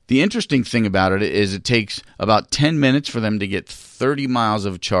the interesting thing about it is it takes about 10 minutes for them to get 30 miles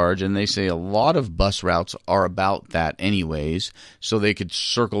of charge, and they say a lot of bus routes are about that anyways, so they could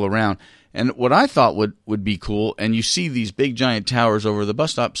circle around. And what I thought would be cool, and you see these big giant towers over the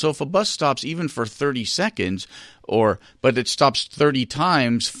bus stop, so if a bus stops even for 30 seconds, but it stops 30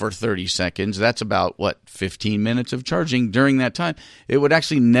 times for 30 seconds, that's about, 15 minutes of charging during that time. It would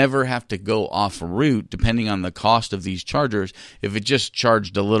actually never have to go off route, depending on the cost of these chargers, if it just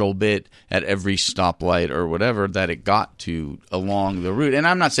charged a little bit at every stoplight or whatever that it got to along the route. And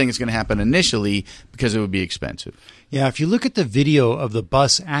I'm not saying it's going to happen initially because it would be expensive. Yeah, if you look at the video of the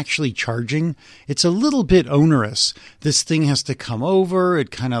bus actually charging, it's a little bit onerous. This thing has to come over,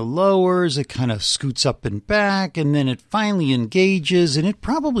 it kind of lowers, it kind of scoots up and back, and then it finally engages, and it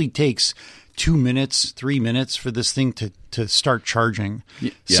probably takes 2 minutes, 3 minutes for this thing to start charging.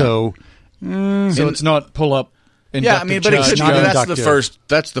 Yeah. So it's not pull up. Yeah, I mean, but it could, not that's inductive.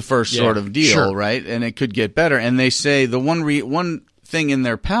 the first sort of deal, Sure. right? And it could get better. And they say the one thing in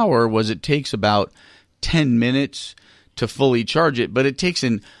their power was it takes about 10 minutes to fully charge it, but it takes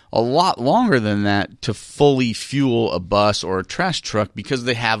a lot longer than that to fully fuel a bus or a trash truck because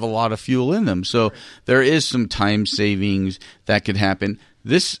they have a lot of fuel in them. So there is some time savings that could happen.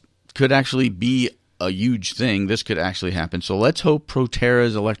 This could actually be a huge thing. This could actually happen. So let's hope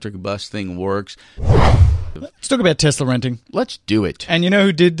Proterra's electric bus thing works. Let's talk about Tesla renting. Let's do it. And you know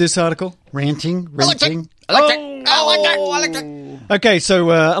who did this article? renting. Okay, so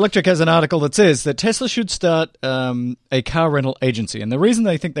Electric has an article that says that Tesla should start a car rental agency. And the reason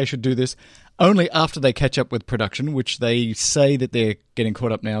they think they should do this, only after they catch up with production, which they say that they're getting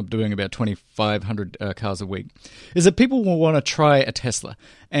caught up now, doing about 2,500 cars a week, is that people will want to try a Tesla.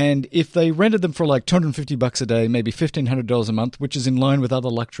 And if they rented them for like $250 a day, maybe $1,500 a month, which is in line with other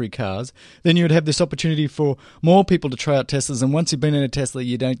luxury cars, then you would have this opportunity for more people to try out Teslas. And once you've been in a Tesla,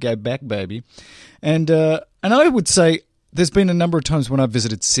 you don't go back, baby. And I would say, there's been a number of times when I've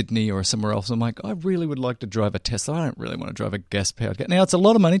visited Sydney or somewhere else, I'm like, I really would like to drive a Tesla. I don't really want to drive a gas-powered car. Now, it's a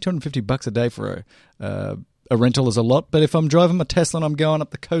lot of money, $250 a day for a rental is a lot, but if I'm driving my Tesla and I'm going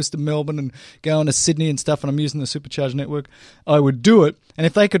up the coast of Melbourne and going to Sydney and stuff and I'm using the Supercharge network, I would do it. And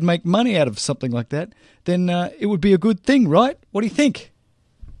if they could make money out of something like that, then it would be a good thing, right? What do you think?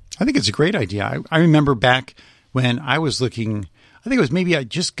 I think it's a great idea. I remember back when I was looking... I think it was maybe I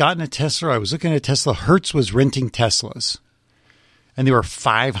just gotten a Tesla. I was looking at a Tesla. Hertz was renting Teslas, and they were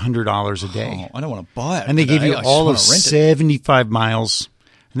 $500 a day. Oh, I don't want to buy it. And they today. gave you I just all want of to rent it. 75 miles,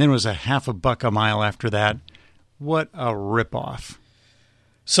 and then it was a half a buck a mile after that. What a ripoff!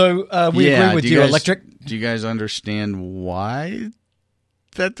 So we agree with you, electric. Do you guys understand why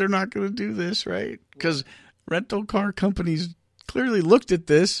that they're not going to do this, right? Because rental car companies clearly looked at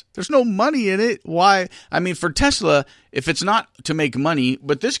this. There's no money in it. Why? I mean, for Tesla, if it's not to make money,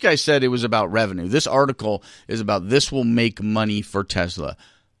 but this guy said it was about revenue. This article is about this will make money for Tesla.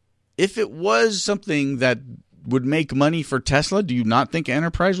 If it was something that would make money for Tesla, do you not think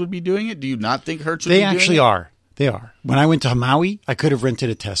Enterprise would be doing it? Do you not think Hertz would be doing it? They actually are. They are. When I went to Maui, I could have rented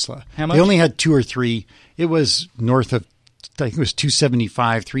a Tesla. How much? They only had 2 or 3. It was north of, I think it was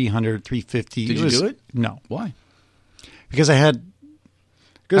 275, 300, 350. Did you do it? No. Why? Because I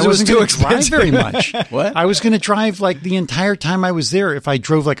Because it was wasn't too going to drive expensive. very much. What? I was going to drive like the entire time I was there. If I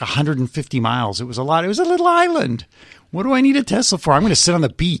drove like 150 miles, it was a lot. It was a little island. What do I need a Tesla for? I'm going to sit on the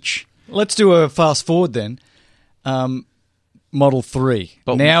beach. Let's do a fast forward then. Model 3.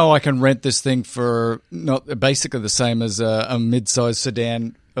 But now I can rent this thing for not basically the same as a mid-sized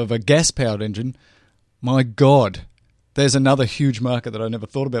sedan of a gas-powered engine. My God. There's another huge market that I never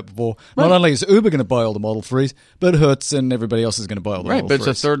thought about before. Right. Not only is Uber going to buy all the Model 3s, but Hertz and everybody else is going to buy all the Right, Model 3s. but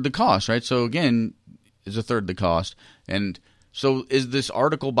it's a third the cost, right? So again, it's a third the cost. And so is this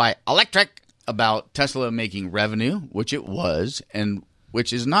article by Electric about Tesla making revenue, which it was, and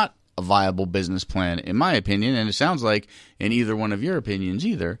which is not a viable business plan, in my opinion, and it sounds like in either one of your opinions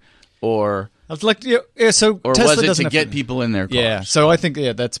either, or I was like, so or Tesla was it doesn't to have get people in their cars? Yeah, so I think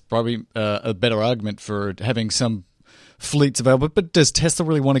that's probably a better argument for having some fleets available. But does Tesla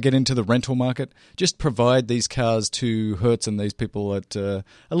really want to get into the rental market? Just provide these cars to Hertz and these people at a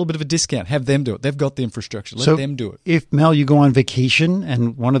little bit of a discount. Have them do it. They've got the infrastructure. Let them do it. If, Mel, you go on vacation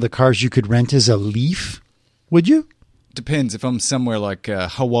and one of the cars you could rent is a Leaf, would you? Depends. If I'm somewhere like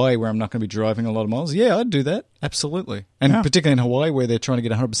Hawaii where I'm not going to be driving a lot of miles, yeah, I'd do that. Absolutely. And particularly in Hawaii where they're trying to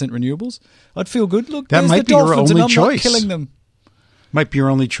get 100% renewables, I'd feel good. Look, that there's might the be your dolphins only and I'm choice. not killing them. Might be your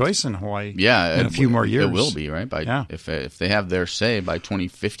only choice in Hawaii. Yeah, in a few more years. It will be, right? If they have their say by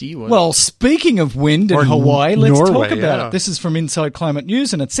 2050. Well, speaking of wind in Or Hawaii, let's Norway, talk about yeah. it. This is from Inside Climate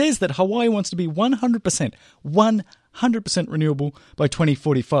News, and it says that Hawaii wants to be 100% renewable by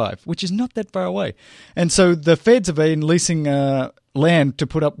 2045, which is not that far away. And so the feds have been leasing land to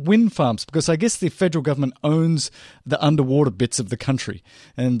put up wind farms because I guess the federal government owns the underwater bits of the country.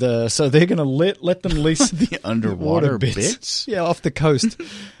 And so they're going to let them lease the underwater bits? Yeah, off the coast.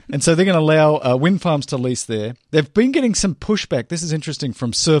 And so they're going to allow wind farms to lease there. They've been getting some pushback. This is interesting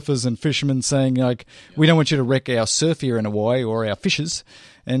from surfers and fishermen saying, like, we don't want you to wreck our surf here in Hawaii or our fishes.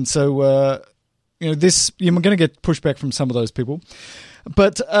 And so, you're going to get pushback from some of those people.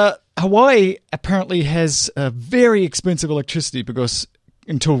 But Hawaii apparently has very expensive electricity because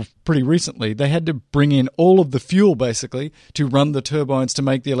until pretty recently, they had to bring in all of the fuel, basically, to run the turbines to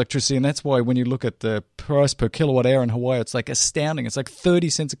make the electricity. And that's why when you look at the price per kilowatt hour in Hawaii, it's like astounding. It's like 30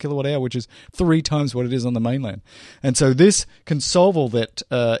 cents a kilowatt hour, which is 3 times what it is on the mainland. And so this can solve all that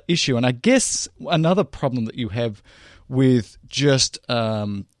issue. And I guess another problem that you have with just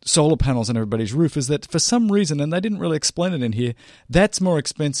solar panels on everybody's roof is that for some reason, and they didn't really explain it in here, that's more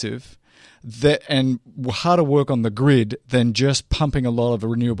expensive and harder work on the grid than just pumping a lot of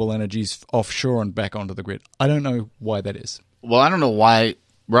renewable energies offshore and back onto the grid. I don't know why that is. Well, I don't know why.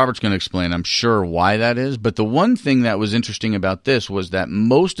 Robert's going to explain, I'm sure, why that is. But the one thing that was interesting about this was that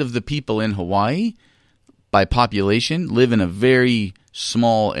most of the people in Hawaii, by population, live in a very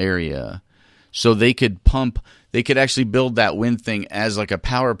small area. So they could actually build that wind thing as like a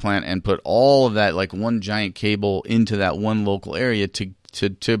power plant and put all of that, like one giant cable into that one local area to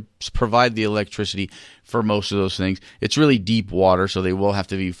to provide the electricity for most of those things. It's really deep water, so they will have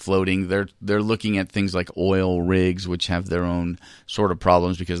to be floating. They're looking at things like oil rigs, which have their own sort of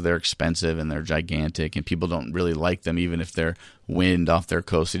problems because they're expensive and they're gigantic, and people don't really like them, even if they're wind off their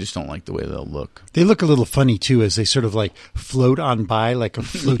coast. They just don't like the way they'll look. They look a little funny, too, as they sort of like float on by like a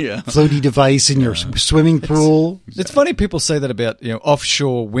floaty device in your swimming pool. It's funny people say that about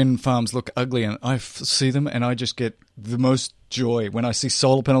offshore wind farms look ugly, and I see them and I just get the most joy. When I see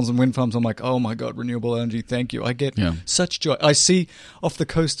solar panels and wind farms, I'm like, oh my God, renewable energy, thank you. I get such joy. I see off the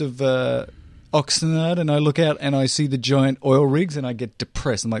coast of Oxnard and I look out and I see the giant oil rigs and I get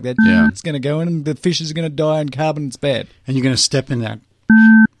depressed. I'm like, it's going to go in and the fish is going to die and carbon's bad. And you're going to step in that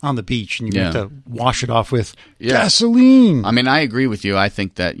on the beach and you have to wash it off with gasoline. I mean, I agree with you. I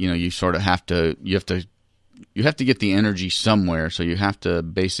think that, you sort of have to get the energy somewhere, so you have to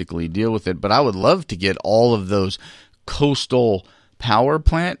basically deal with it. But I would love to get all of those coastal power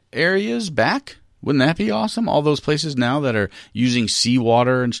plant areas back. Wouldn't that be awesome? All those places now that are using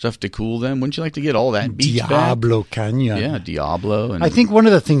seawater and stuff to cool them. Wouldn't you like to get all that beach Diablo back? Canyon. Yeah, Diablo. And I think one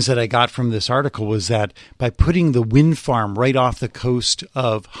of the things that I got from this article was that by putting the wind farm right off the coast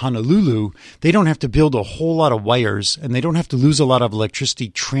of Honolulu, they don't have to build a whole lot of wires and they don't have to lose a lot of electricity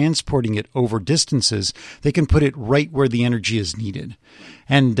transporting it over distances. They can put it right where the energy is needed.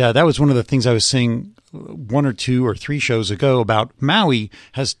 And that was one of the things I was saying 1 or 2 or 3 shows ago about Maui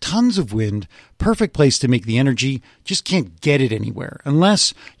has tons of wind, perfect place to make the energy, just can't get it anywhere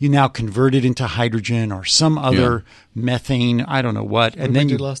unless you now convert it into hydrogen or some other methane, I don't know what, and then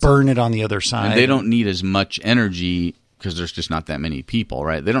you burn it on the other side. And they don't need as much energy because there's just not that many people,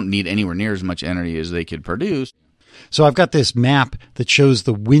 right? They don't need anywhere near as much energy as they could produce. So I've got this map that shows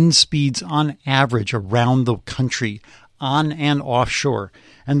the wind speeds on average around the country, on and offshore.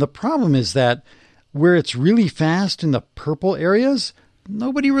 And the problem is that where it's really fast in the purple areas,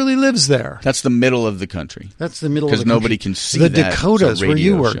 nobody really lives there. That's the middle of the country. That's the middle of the country. Because nobody can see the that. Dakotas, where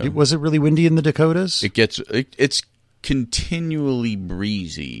you were. Was it really windy in the Dakotas? It's continually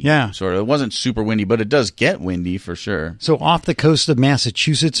breezy. Yeah. Sort of. It wasn't super windy, but it does get windy for sure. So off the coast of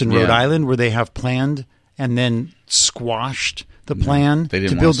Massachusetts and Rhode Island, where they have planned and then squashed the plan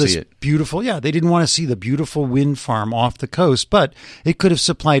to build this beautiful, they didn't want to see the beautiful wind farm off the coast, but it could have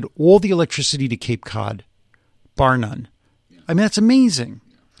supplied all the electricity to Cape Cod, bar none. I mean, that's amazing.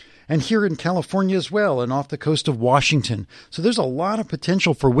 And here in California as well, and off the coast of Washington. So there's a lot of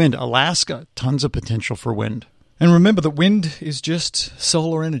potential for wind. Alaska, tons of potential for wind. And remember that wind is just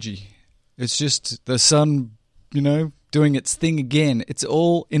solar energy. It's just the sun, doing its thing again. It's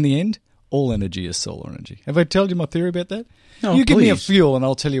all, in the end, all energy is solar energy. Have I told you my theory about that? No, you give me a fuel and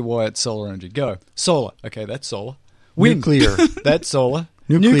I'll tell you why it's solar energy. Go. Solar. Okay, that's solar. Wind. Nuclear. That's solar.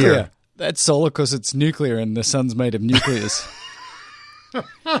 Nuclear. That's solar because it's nuclear and the sun's made of nucleus.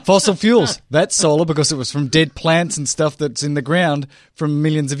 Fossil fuels. That's solar because it was from dead plants and stuff that's in the ground from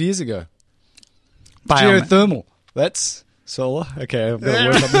millions of years ago. Geothermal. That's solar. Okay, I've got to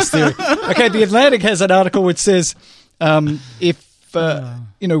work on this theory. Okay, The Atlantic has an article which says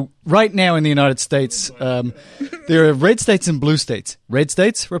right now in the United States, there are red states and blue states. Red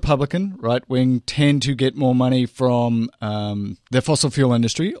states, Republican, right-wing, tend to get more money from the fossil fuel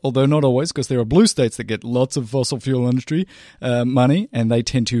industry, although not always, because there are blue states that get lots of fossil fuel industry money, and they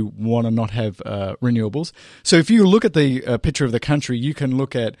tend to want to not have renewables. So if you look at the picture of the country, you can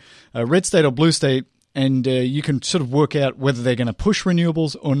look at red state or blue state, and you can sort of work out whether they're going to push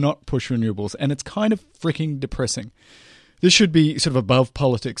renewables or not push renewables, and it's kind of freaking depressing. This should be sort of above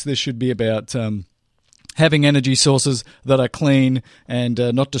politics. This should be about having energy sources that are clean and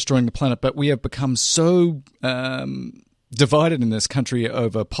not destroying the planet. But we have become so divided in this country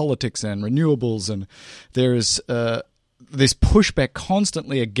over politics and renewables, and there is this pushback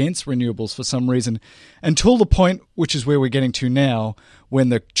constantly against renewables for some reason, until the point, which is where we're getting to now, when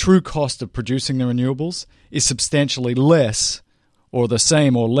the true cost of producing the renewables is substantially less or the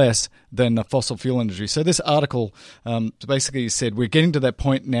same or less than the fossil fuel industry. So this article basically said we're getting to that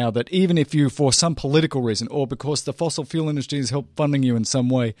point now that even if you, for some political reason or because the fossil fuel industry is help funding you in some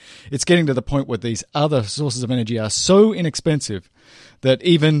way, it's getting to the point where these other sources of energy are so inexpensive that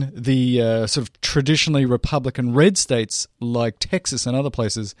even the sort of traditionally Republican red states like Texas and other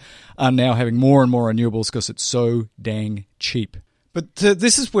places are now having more and more renewables because it's so dang cheap. But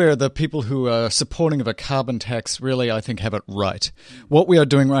this is where the people who are supporting of a carbon tax really, I think, have it right. What we are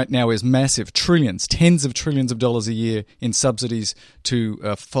doing right now is massive, trillions, tens of trillions of dollars a year in subsidies to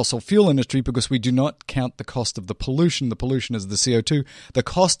fossil fuel industry because we do not count the cost of the pollution. The pollution is the CO2. The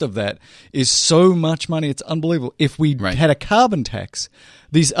cost of that is so much money. It's unbelievable. If we had a carbon tax,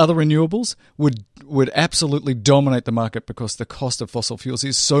 these other renewables would absolutely dominate the market because the cost of fossil fuels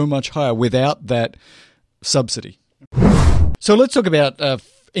is so much higher without that subsidy. So let's talk about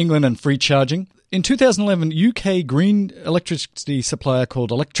England and free charging. In 2011, UK green electricity supplier called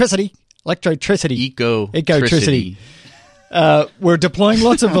Electricity, Ecotricity. We're deploying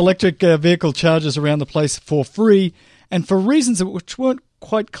lots of electric vehicle chargers around the place for free, and for reasons which weren't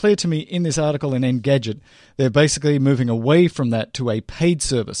quite clear to me in this article in Engadget, they're basically moving away from that to a paid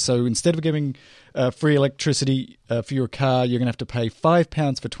service. So instead of giving free electricity for your car, you're going to have to pay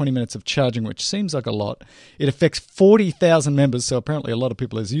 £5 for 20 minutes of charging, which seems like a lot. It affects 40,000 members, so apparently a lot of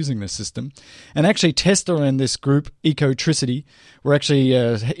people is using this system. And actually, Tesla and this group, Ecotricity, were actually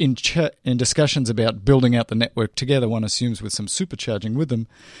in discussions about building out the network together, one assumes with some supercharging with them,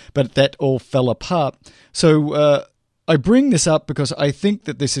 but that all fell apart. So I bring this up because I think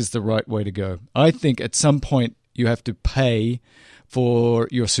that this is the right way to go. I think at some point you have to pay for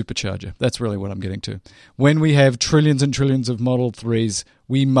your supercharger. That's really what I'm getting to. When we have trillions and trillions of Model 3s,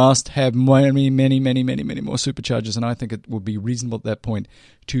 we must have many more superchargers, and I think it would be reasonable at that point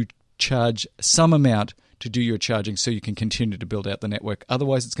to charge some amount to do your charging so you can continue to build out the network.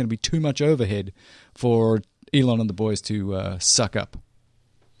 Otherwise, it's going to be too much overhead for Elon and the boys to suck up.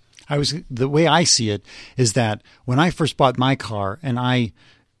 The way I see it is that when I first bought my car and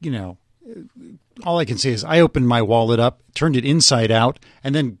all I can say is I opened my wallet up, turned it inside out,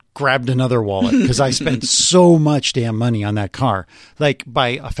 and then grabbed another wallet because I spent so much damn money on that car, like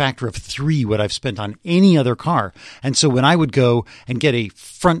by a factor of 3 what I've spent on any other car. And so when I would go and get a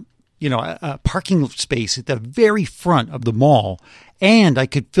front, a parking space at the very front of the mall, and I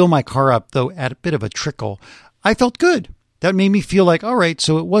could fill my car up, though at a bit of a trickle, I felt good. That made me feel like, all right,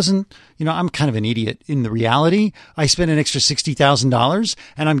 so it wasn't, I'm kind of an idiot. In the reality, I spent an extra $60,000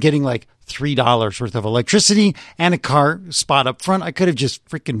 and I'm getting like $3 worth of electricity and a car spot up front. I could have just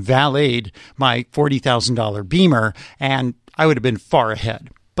freaking valeted my $40,000 Beamer and I would have been far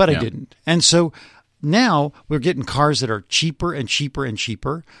ahead, but I didn't. And so now we're getting cars that are cheaper and cheaper and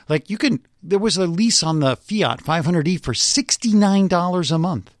cheaper. Like there was a lease on the Fiat 500e for $69 a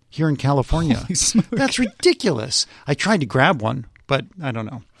month. Here in California. That's ridiculous. I tried to grab one, but I don't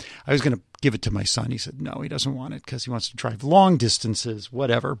know. I was going to give it to my son. He said, no, he doesn't want it because he wants to drive long distances,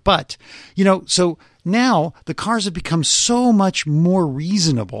 whatever. But, so now the cars have become so much more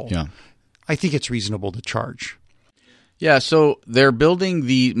reasonable. Yeah. I think it's reasonable to charge. Yeah, so they're building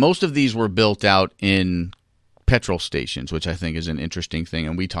most of these were built out in petrol stations, which I think is an interesting thing.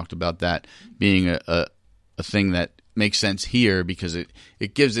 And we talked about that being a thing that makes sense here because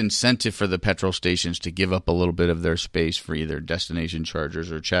it gives incentive for the petrol stations to give up a little bit of their space for either destination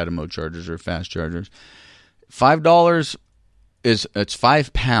chargers or CHAdeMO chargers or fast chargers. $5 it's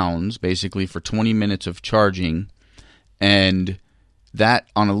 £5 basically for 20 minutes of charging, and that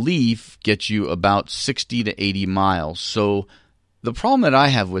on a Leaf gets you about 60 to 80 miles. So the problem that I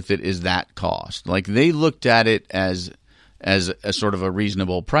have with it is that cost. Like they looked at it as a sort of a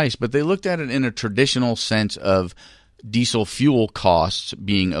reasonable price, but they looked at it in a traditional sense of diesel fuel costs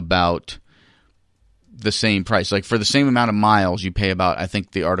being about the same price. Like for the same amount of miles, you pay about, I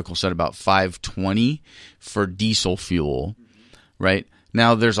think the article said about $5.20 for diesel fuel, right?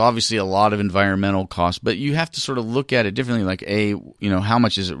 Now there's obviously a lot of environmental costs, but you have to sort of look at it differently. Like how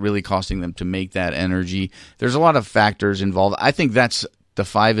much is it really costing them to make that energy? There's a lot of factors involved. I think the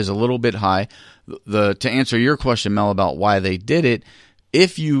 5 is a little bit high. To answer your question, Mel, about why they did it,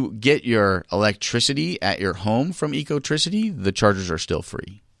 if you get your electricity at your home from Ecotricity, the chargers are still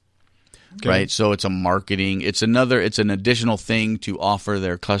free. Okay. Right? So it's an additional thing to offer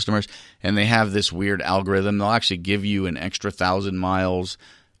their customers, and they have this weird algorithm. They'll actually give you an extra 1,000 miles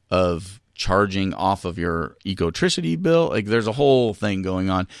of charging off of your Ecotricity bill. Like there's a whole thing going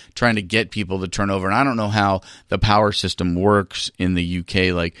on trying to get people to turn over. And I don't know how the power system works in the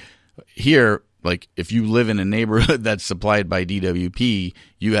UK. Like here, like if you live in a neighborhood that's supplied by DWP,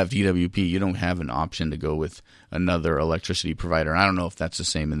 you have DWP. You don't have an option to go with another electricity provider. And I don't know if that's the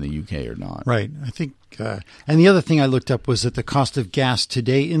same in the UK or not. Right. I think and the other thing I looked up was that the cost of gas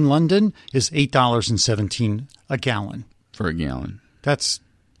today in London is $8.17 a gallon. For a gallon. That's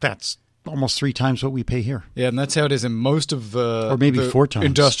almost 3 times what we pay here. Yeah, and that's how it is in most of or maybe the 4 times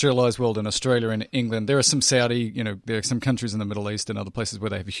industrialized world in Australia and England. There are some Saudi, there are some countries in the Middle East and other places where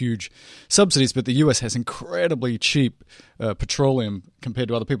they have huge subsidies, but the US has incredibly cheap petroleum compared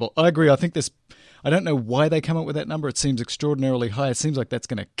to other people. I agree. I think I don't know why they come up with that number. It seems extraordinarily high. It seems like that's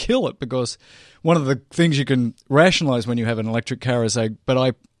going to kill it, because one of the things you can rationalize when you have an electric car is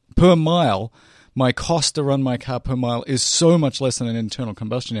per mile, my cost to run my car per mile is so much less than an internal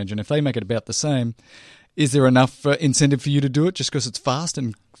combustion engine. If they make it about the same, is there enough incentive for you to do it just because it's fast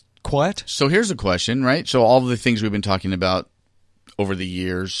and quiet? So here's a question, right? So all of the things we've been talking about over the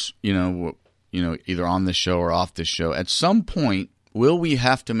years, either on this show or off this show, at some point, will we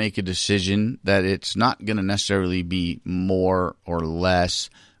have to make a decision that it's not going to necessarily be more or less,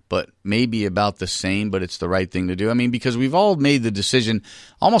 but maybe about the same, but it's the right thing to do? I mean, because we've all made the decision,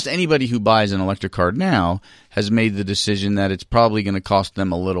 almost anybody who buys an electric car now has made the decision that it's probably going to cost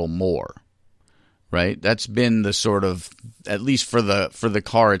them a little more, right? That's been the sort of, at least for the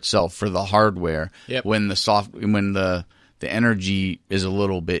car itself, for the hardware, Yep. when the energy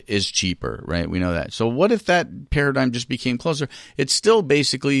is cheaper, right? We know that. So what if that paradigm just became closer? It's still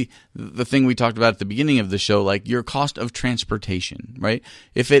basically the thing we talked about at the beginning of the show, like your cost of transportation, right?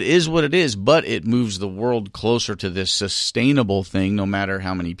 If it is what it is, but it moves the world closer to this sustainable thing, no matter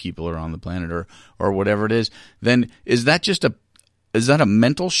how many people are on the planet or whatever it is, then is that a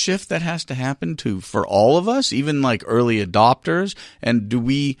mental shift that has to happen for all of us, even like early adopters? And do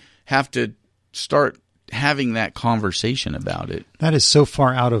we have to start having that conversation about it? That is so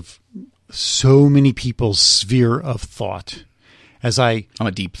far out of so many people's sphere of thought. As I'm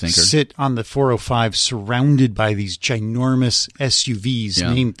a deep thinker. Sit on the 405 surrounded by these ginormous SUVs,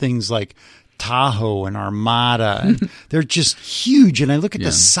 named things like Tahoe and Armada, and they're just huge. And I look at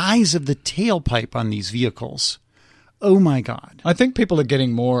the size of the tailpipe on these vehicles. Oh my God. I think people are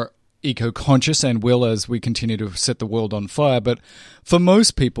getting more eco-conscious and will as we continue to set the world on fire. But for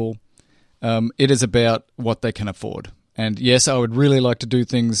most people, it is about what they can afford. And yes, I would really like to do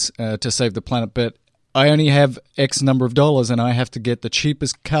things to save the planet, but I only have X number of dollars and I have to get the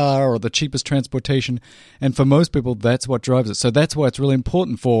cheapest car or the cheapest transportation. And for most people, that's what drives it. So that's why it's really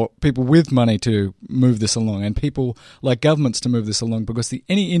important for people with money to move this along, and people like governments to move this along, because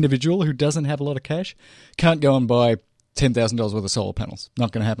any individual who doesn't have a lot of cash can't go and buy $10,000 worth of solar panels.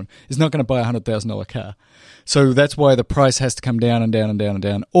 Not going to happen. Is not going to buy a $100,000 car. So that's why the price has to come down and down and down and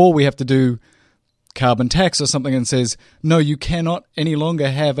down. Or we have to do carbon tax or something and says, no, you cannot any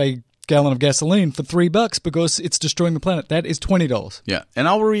longer have a gallon of gasoline for $3 because it's destroying the planet. That is $20. Yeah. And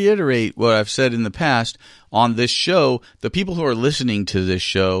I'll reiterate what I've said in the past on this show. The people who are listening to this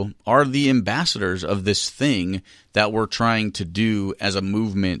show are the ambassadors of this thing that we're trying to do as a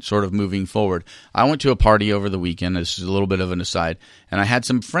movement, sort of moving forward. I went to a party over the weekend. This is a little bit of an aside. And I had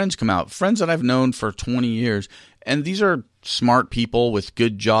some friends come out, friends that I've known for 20 years. And these are smart people with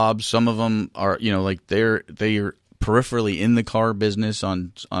good jobs. Some of them are, they're peripherally in the car business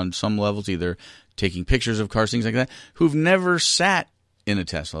on some levels, either taking pictures of cars, things like that, who've never sat in a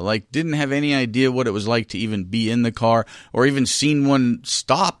Tesla, didn't have any idea what it was like to even be in the car, or even seen one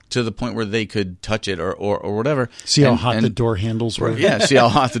stop to the point where they could touch it or whatever. See how hot the door handles were? Yeah, see how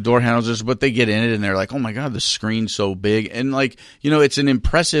hot the door handles is. But they get in it and they're like, oh my God, the screen's so big. And it's an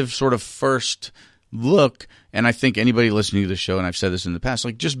impressive sort of first look. And I think anybody listening to the show, and I've said this in the past,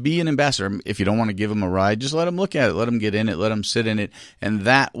 just be an ambassador. If you don't want to give them a ride, just let them look at it, let them get in it, let them sit in it, and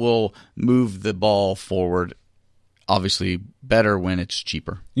that will move the ball forward. Obviously, better when it's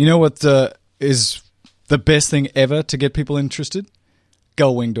cheaper. You know what is the best thing ever to get people interested?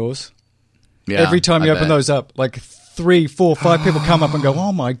 Gull wing doors. Yeah, every time you open those up, 3, 4, 5 people come up and go,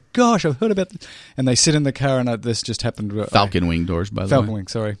 oh my gosh, I've heard about this. And they sit in the car, and this just happened. Falcon wing doors, by the way. Falcon wing,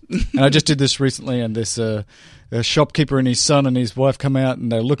 sorry. And I just did this recently, and this a shopkeeper and his son and his wife come out, and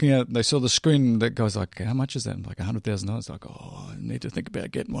they're looking at it, and they saw the screen, and that guy's like, how much is that? I'm like, $100,000. Like, oh, I need to think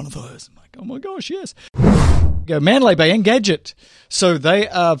about getting one of those. I'm like, oh my gosh, yes. Go Mandalay Bay Engadget. So they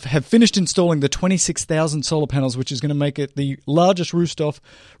have finished installing the 26,000 solar panels, which is going to make it the largest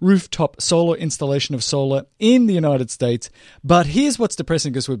rooftop solar installation of solar in the United States. But here's what's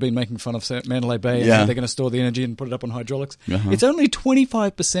depressing, because we've been making fun of Mandalay Bay and they're going to store the energy and put it up on hydraulics. Uh-huh. It's only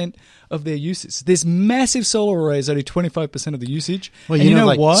 25% of their usage. This massive solar array is only 25% of the usage. Well, and you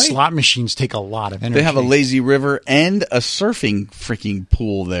know why? Slot machines take a lot of energy. They have a lazy river and a surfing freaking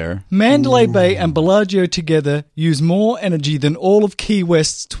pool there. Mandalay Bay and Bellagio together use more energy than all of Key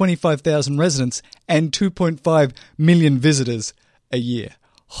West's 25,000 residents and 2.5 million visitors a year.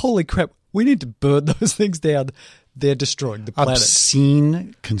 Holy crap, we need to burn those things down they're destroying the planet.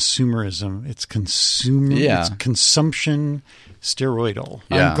 Obscene consumerism. It's it's consumption steroidal.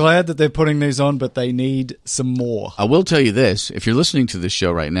 Yeah. I'm glad that they're putting these on, but they need some more. I will tell you this. If you're listening to this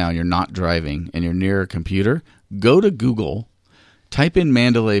show right now and you're not driving and you're near a computer, go to Google, type in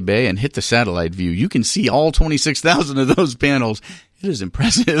Mandalay Bay, and hit the satellite view. You can see all 26,000 of those panels. It is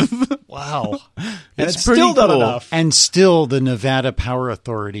impressive. Wow. It's still pretty not cool. enough. And still the Nevada Power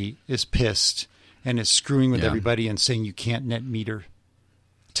Authority is pissed and is screwing with Yeah. everybody and saying you can't net meter.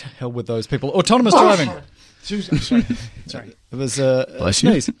 To hell with those people. Autonomous driving. I'm sorry. It was Bless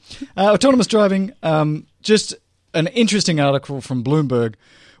you. sneeze. Autonomous driving, just an interesting article from Bloomberg,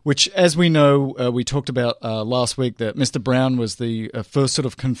 which, as we know, we talked about last week, that Mr. Brown was the first sort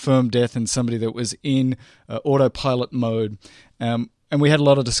of confirmed death in somebody that was in autopilot mode. And we had a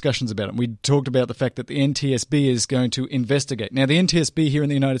lot of discussions about it. We talked about the fact that the NTSB is going to investigate. Now, the NTSB here in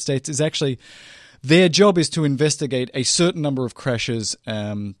the United States is actually, their job is to investigate a certain number of crashes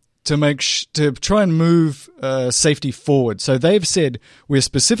to try and move safety forward. So they've said we're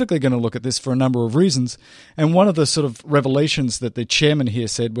specifically going to look at this for a number of reasons. And one of the sort of revelations that the chairman here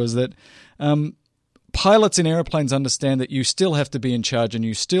said was that pilots in airplanes understand that you still have to be in charge and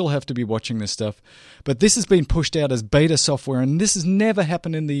you still have to be watching this stuff. But this has been pushed out as beta software, and this has never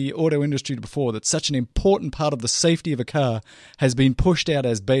happened in the auto industry before, that such an important part of the safety of a car has been pushed out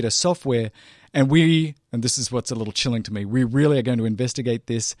as beta software. And this is what's a little chilling to me, we really are going to investigate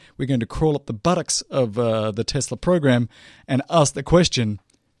this. We're going to crawl up the buttocks of the Tesla program and ask the question,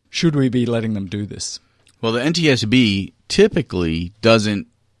 should we be letting them do this? Well, the NTSB typically doesn't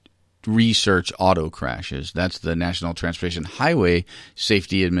research auto crashes. That's the National Transportation Highway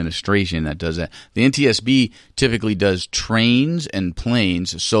Safety Administration that does that. The NTSB typically does trains and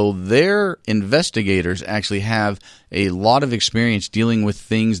planes, so their investigators actually have a lot of experience dealing with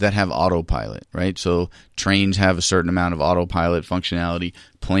things that have autopilot, right? So trains have a certain amount of autopilot functionality,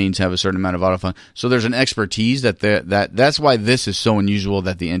 planes have a certain amount of autopilot. So there's an expertise that's why this is so unusual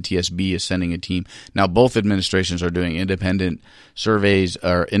that the NTSB is sending a team. Now, both administrations are doing independent surveys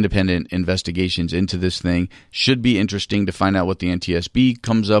or independent investigations into this thing. Should be interesting to find out what the NTSB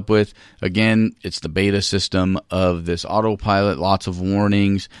comes up with. Again, it's the beta system of this autopilot, lots of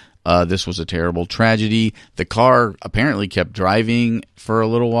warnings. This was a terrible tragedy. The car apparently kept driving for a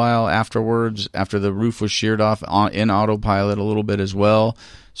little while afterwards, after the roof was sheared off in autopilot a little bit as well.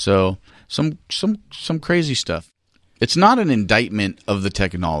 So some crazy stuff. It's not an indictment of the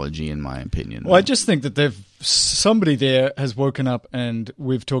technology, in my opinion. Well, I just think that somebody there has woken up, and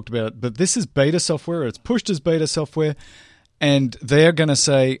we've talked about it, but this is beta software. It's pushed as beta software. And they're going to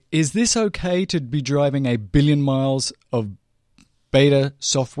say, is this okay to be driving 1 billion miles of beta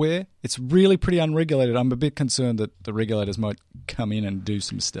software? It's really pretty unregulated. I'm a bit concerned that the regulators might come in and do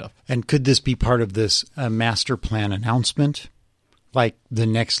some stuff. And could this be part of this master plan announcement? Like the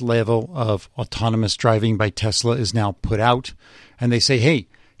next level of autonomous driving by Tesla is now put out, and they say, hey,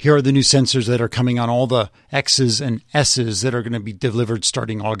 here are the new sensors that are coming on all the X's and S's that are going to be delivered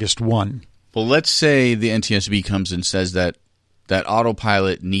starting August 1. Well, let's say the NTSB comes and says that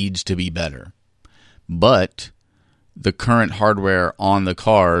autopilot needs to be better, but the current hardware on the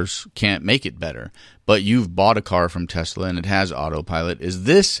cars can't make it better. But you've bought a car from Tesla and it has autopilot.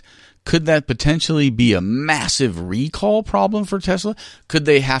 Could that potentially be a massive recall problem for Tesla? Could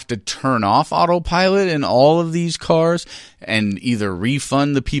they have to turn off autopilot in all of these cars and either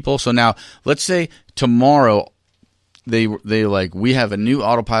refund the people? So now, let's say tomorrow they like, we have a new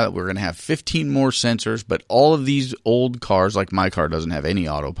autopilot. We're going to have 15 more sensors, but all of these old cars, like my car doesn't have any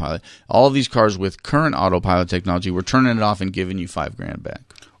autopilot. All of these cars with current autopilot technology, we're turning it off and giving you $5,000 back.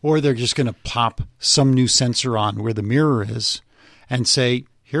 Or they're just going to pop some new sensor on where the mirror is and say,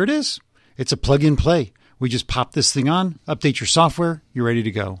 here it is. It's a plug and play. We just pop this thing on, update your software, you're ready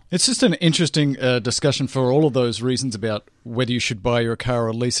to go. It's just an interesting discussion for all of those reasons about whether you should buy your car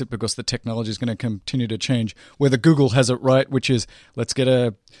or lease it, because the technology is going to continue to change. Whether Google has it right, which is let's get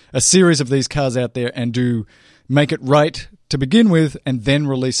a series of these cars out there and make it right to begin with and then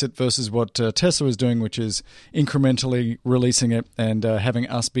release it, versus what Tesla is doing, which is incrementally releasing it and having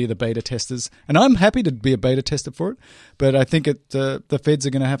us be the beta testers. And I'm happy to be a beta tester for it, but I think the feds are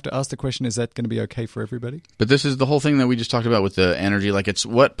going to have to ask the question, is that going to be okay for everybody? But this is the whole thing that we just talked about with the energy. Like, it's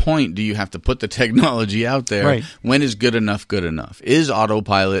what point do you have to put the technology out there? Right. When is good enough good enough? Is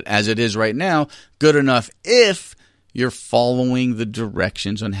autopilot, as it is right now, good enough if you're following the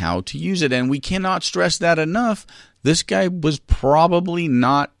directions on how to use it? And we cannot stress that enough. This guy was probably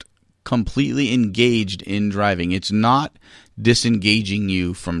not completely engaged in driving. It's not disengaging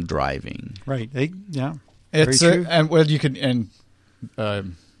you from driving. Right. Yeah. It's very true. and well, you can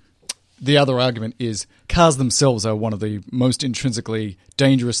the other argument is cars themselves are one of the most intrinsically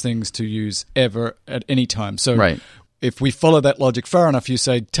dangerous things to use ever at any time. So Right. if we follow that logic far enough, you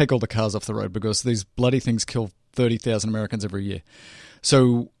say take all the cars off the road because these bloody things kill 30,000 Americans every year.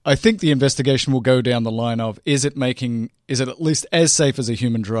 So I think the investigation will go down the line of is it at least as safe as a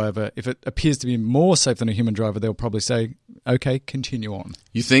human driver? If it appears to be more safe than a human driver, they'll probably say, okay, continue on.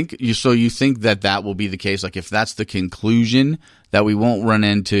 You think that will be the case? Like if that's the conclusion, that we won't run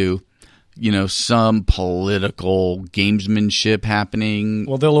into, some political gamesmanship happening?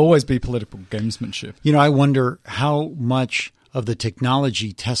 Well, there'll always be political gamesmanship. I wonder how much of the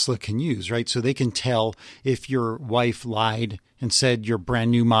technology Tesla can use, right? So they can tell if your wife lied and said your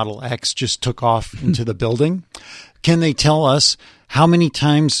brand new Model X just took off into the building. Can they tell us how many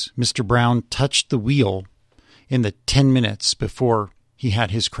times Mr. Brown touched the wheel in the 10 minutes before he had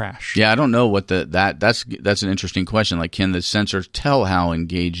his crash? Yeah, I don't know what that's an interesting question. Like, can the sensors tell how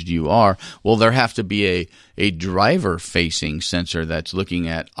engaged you are? Well, there have to be a driver-facing sensor that's looking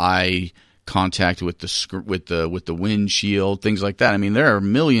at eye contact with the windshield, things like that. I mean, there are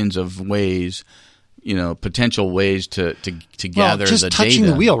millions of ways, potential ways to gather just the touching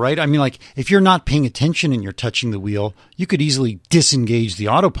data. the wheel, right? I mean, like if you're not paying attention and you're touching the wheel, you could easily disengage the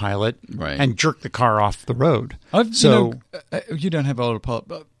autopilot and jerk the car off the road. You don't have autopilot,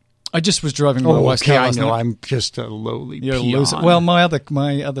 but I just was driving my wife's car. I know. I'm just a lowly You're a peon. loser. Well, my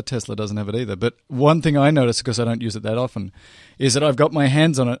other Tesla doesn't have it either. But one thing I noticed, because I don't use it that often, is that I've got my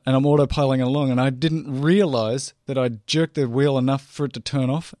hands on it and I'm autopiloting along, and I didn't realize that I jerked the wheel enough for it to turn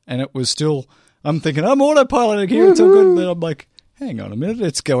off, and it was still. I'm thinking I'm autopiloting here. It's all good. And then I'm like, hang on a minute,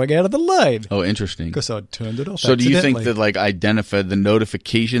 it's going out of the lane. Oh, interesting. Because I'd turned it off. So do you think that identify the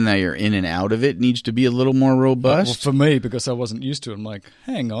notification that you're in and out of it needs to be a little more robust? Well, for me, because I wasn't used to it, I'm like,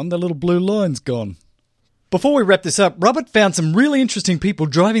 hang on, the little blue line's gone. Before we wrap this up, Robert found some really interesting people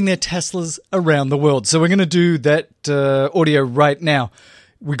driving their Teslas around the world. So we're going to do that audio right now.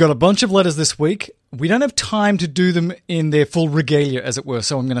 We got a bunch of letters this week. We don't have time to do them in their full regalia, as it were,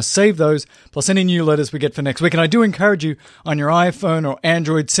 so I'm going to save those, plus any new letters we get for next week. And I do encourage you, on your iPhone or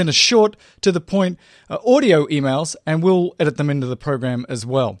Android, send us short, to-the-point audio emails, and we'll edit them into the program as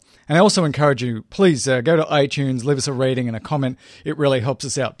well. And I also encourage you, please go to iTunes, leave us a rating and a comment. It really helps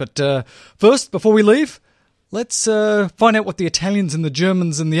us out. But first, before we leave, let's find out what the Italians and the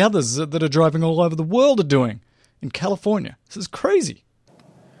Germans and the others that are driving all over the world are doing in California. This is crazy.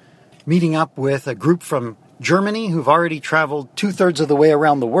 Meeting up with a group from Germany who've already traveled 2/3 of the way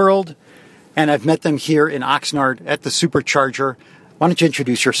around the world, and I've met them here in Oxnard at the Supercharger. Why don't you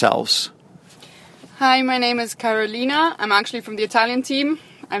introduce yourselves? Hi, my name is Carolina. I'm actually from the Italian team.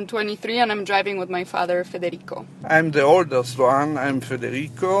 I'm 23 and I'm driving with my father, Federico. I'm the oldest one. I'm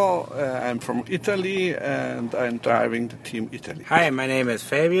Federico. I'm from Italy and I'm driving the team Italy. Hi, my name is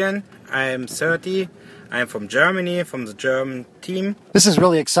Fabian. I'm 30. I'm from Germany, from the German team. This is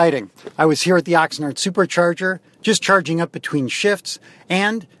really exciting. I was here at the Oxnard Supercharger, just charging up between shifts,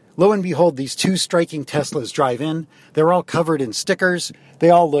 and lo and behold, these two striking Teslas drive in. They're all covered in stickers. They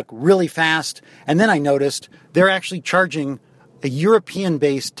all look really fast. And then I noticed they're actually charging a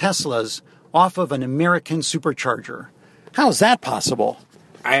European-based Teslas off of an American supercharger. How is that possible?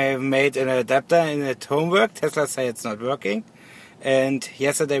 I made an adapter in it homework. Tesla say it's not working. And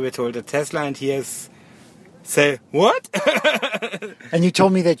yesterday we told the Tesla and he is say, what? And you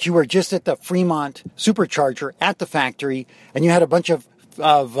told me that you were just at the Fremont supercharger at the factory and you had a bunch of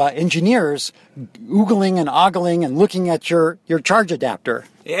engineers oogling and ogling and looking at your charge adapter.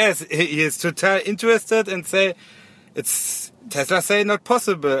 Yes, he is totally interested and say, it's Tesla say not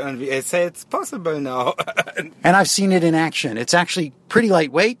possible, and we say it's possible now. And I've seen it in action. It's actually pretty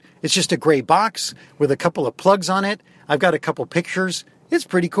lightweight. It's just a gray box with a couple of plugs on it. I've got a couple pictures. It's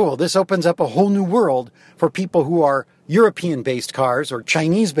pretty cool. This opens up a whole new world for people who are European-based cars or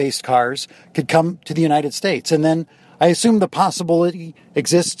Chinese-based cars could come to the United States. And then I assume the possibility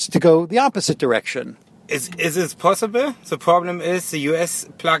exists to go the opposite direction. Is it possible? The problem is the US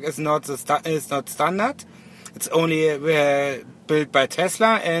plug is not standard. It's only built by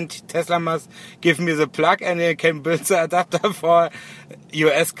Tesla, and Tesla must give me the plug, and I can build the adapter for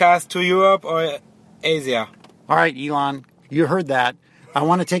US cars to Europe or Asia. All right, Elon, you heard that. I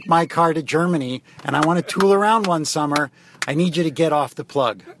want to take my car to Germany, and I want to tool around one summer. I need you to get off the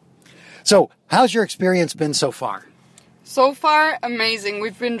plug. So, how's your experience been so far? So far, amazing.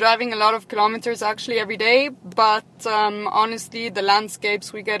 We've been driving a lot of kilometers actually every day, but honestly, the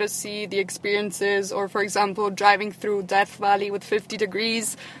landscapes we get to see, the experiences, or for example, driving through Death Valley with 50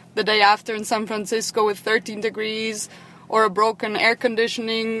 degrees, the day after in San Francisco with 13 degrees, or a broken air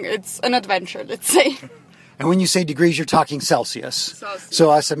conditioning, it's an adventure, let's say. And when you say degrees, you're talking Celsius. Celsius. So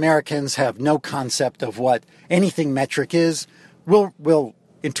us Americans have no concept of what anything metric is. We'll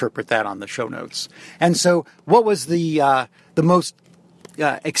interpret that on the show notes. And so what was the most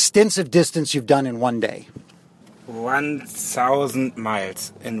extensive distance you've done in one day? 1,000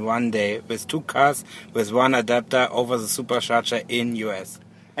 miles in one day with 2 cars with 1 adapter over the supercharger in US.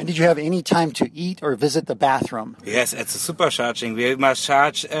 And did you have any time to eat or visit the bathroom? Yes, at the supercharging. We must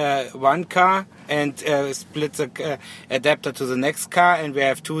charge 1 car and split the adapter to the next car, and we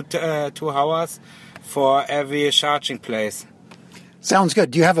have 2 hours for every charging place. Sounds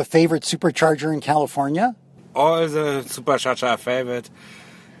good. Do you have a favorite supercharger in California? All the supercharger are favorite.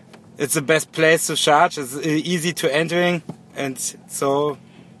 It's the best place to charge. It's easy to entering, and so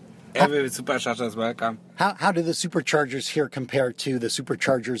every supercharger is welcome. How do the superchargers here compare to the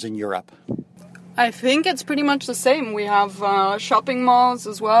superchargers in Europe? I think it's pretty much the same. We have shopping malls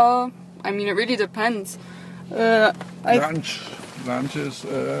as well. I mean, it really depends. Lunches,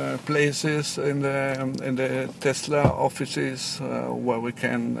 places in the Tesla offices where we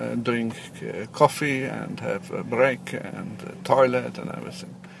can drink coffee and have a break and a toilet and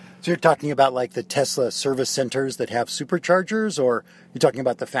everything. So you're talking about like the Tesla service centers that have superchargers, or you're talking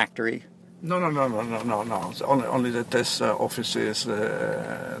about the factory? No. It's only the Tesla offices,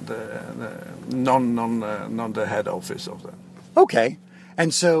 not the head office of them. Okay.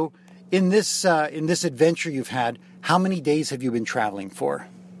 And so in this adventure you've had, how many days have you been traveling for?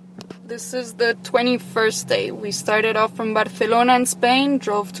 This is the 21st day. We started off from Barcelona in Spain,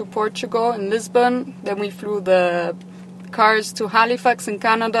 drove to Portugal and Lisbon. Then we flew the cars to Halifax in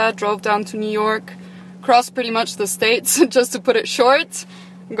Canada, drove down to New York, crossed pretty much the States, just to put it short.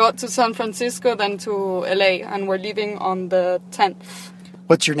 Got to San Francisco, then to LA, and we're leaving on the 10th.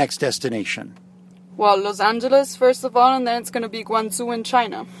 What's your next destination? Well, Los Angeles, first of all, and then it's going to be Guangzhou in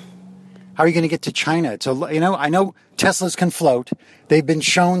China. How are you going to get to China? I know Teslas can float. They've been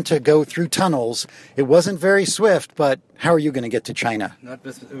shown to go through tunnels. It wasn't very swift, but how are you going to get to China? Not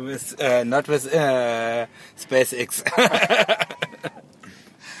with SpaceX.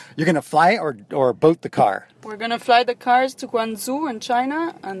 You're going to fly or boat the car? We're going to fly the cars to Guangzhou in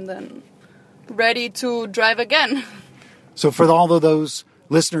China and then ready to drive again. So for all of those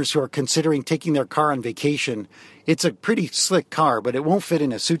listeners who are considering taking their car on vacation, it's a pretty slick car, but it won't fit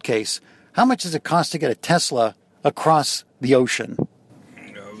in a suitcase. How much does it cost to get a Tesla across the ocean?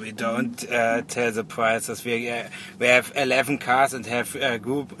 We don't tell the prices. We have 11 cars and have a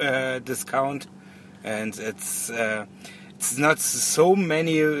group discount, and it's not so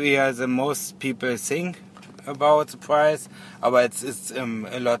many. We are the most people think about the price, but it's a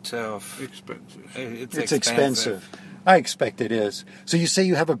lot of expensive. It's expensive. I expect it is. So you say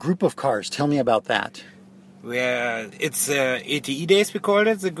you have a group of cars. Tell me about that. It's ATE days, we call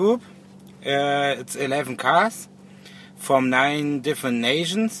it, the group. It's 11 cars from 9 different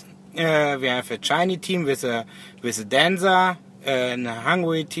nations. We have a Chinese team with a dancer, a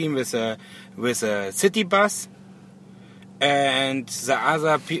Hungary team with a city bus, and the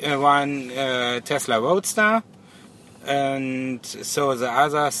other one Tesla Roadster. And so the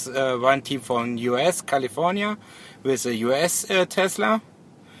others, one team from US, California, with a US Tesla.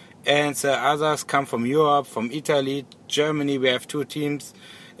 And the others come from Europe, from Italy, Germany. We have 2 teams,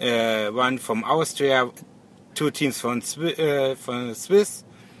 one from Austria, 2 teams from Swiss,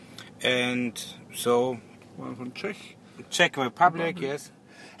 and so One from Czech Republic, yes.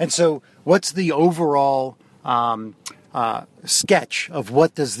 And so what's the overall sketch of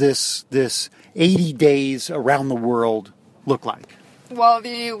what does this 80 days around the world look like? Well,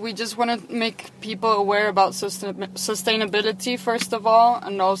 we just want to make people aware about sustainability, first of all,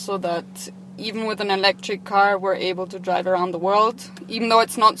 and also that even with an electric car, we're able to drive around the world, even though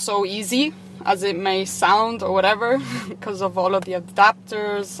it's not so easy as it may sound or whatever, because of all of the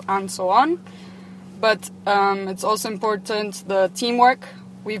adapters and so on. But it's also important, the teamwork,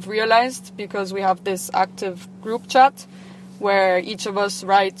 we've realized, because we have this active group chat where each of us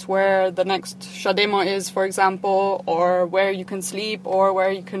writes where the next Shademo is, for example, or where you can sleep, or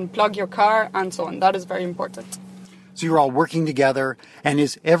where you can plug your car, and so on. That is very important. So you're all working together, and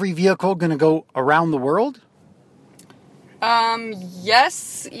is every vehicle going to go around the world?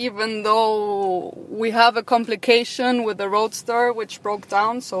 Yes, even though we have a complication with the Roadster, which broke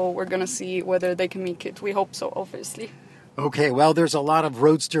down, so we're going to see whether they can make it. We hope so, obviously. Okay, well, there's a lot of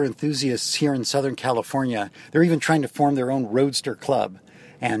Roadster enthusiasts here in Southern California. They're even trying to form their own Roadster club.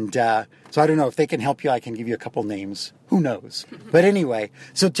 And so I don't know if they can help you. I can give you a couple names. Who knows? But anyway,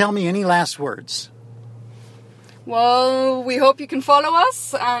 so tell me any last words. Well, we hope you can follow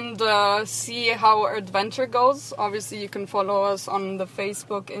us and see how our adventure goes. Obviously, you can follow us on the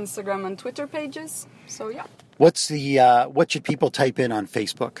Facebook, Instagram, and Twitter pages. So, yeah. What should people type in on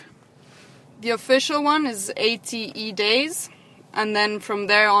Facebook? The official one is ATE Days. And then from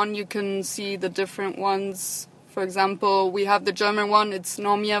there on, you can see the different ones. For example, we have the German one, it's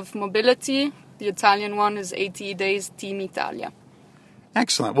Nomiev Mobility. The Italian one is ATE Days Team Italia.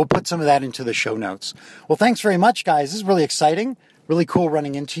 Excellent. We'll put some of that into the show notes. Well, thanks very much, guys. This is really exciting. Really cool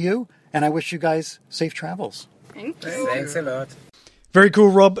running into you. And I wish you guys safe travels. Thank you. Thanks a lot. Very cool,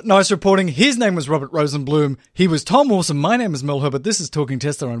 Rob. Nice reporting. His name was Robert Rosenblum. He was Tom Awesome. My name is Mel Herbert. This is Talking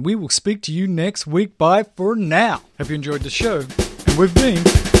Tesla, and we will speak to you next week. Bye for now. Hope you enjoyed the show. And we've been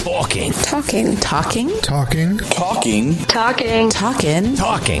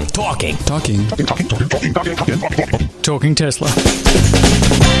Talking Tesla.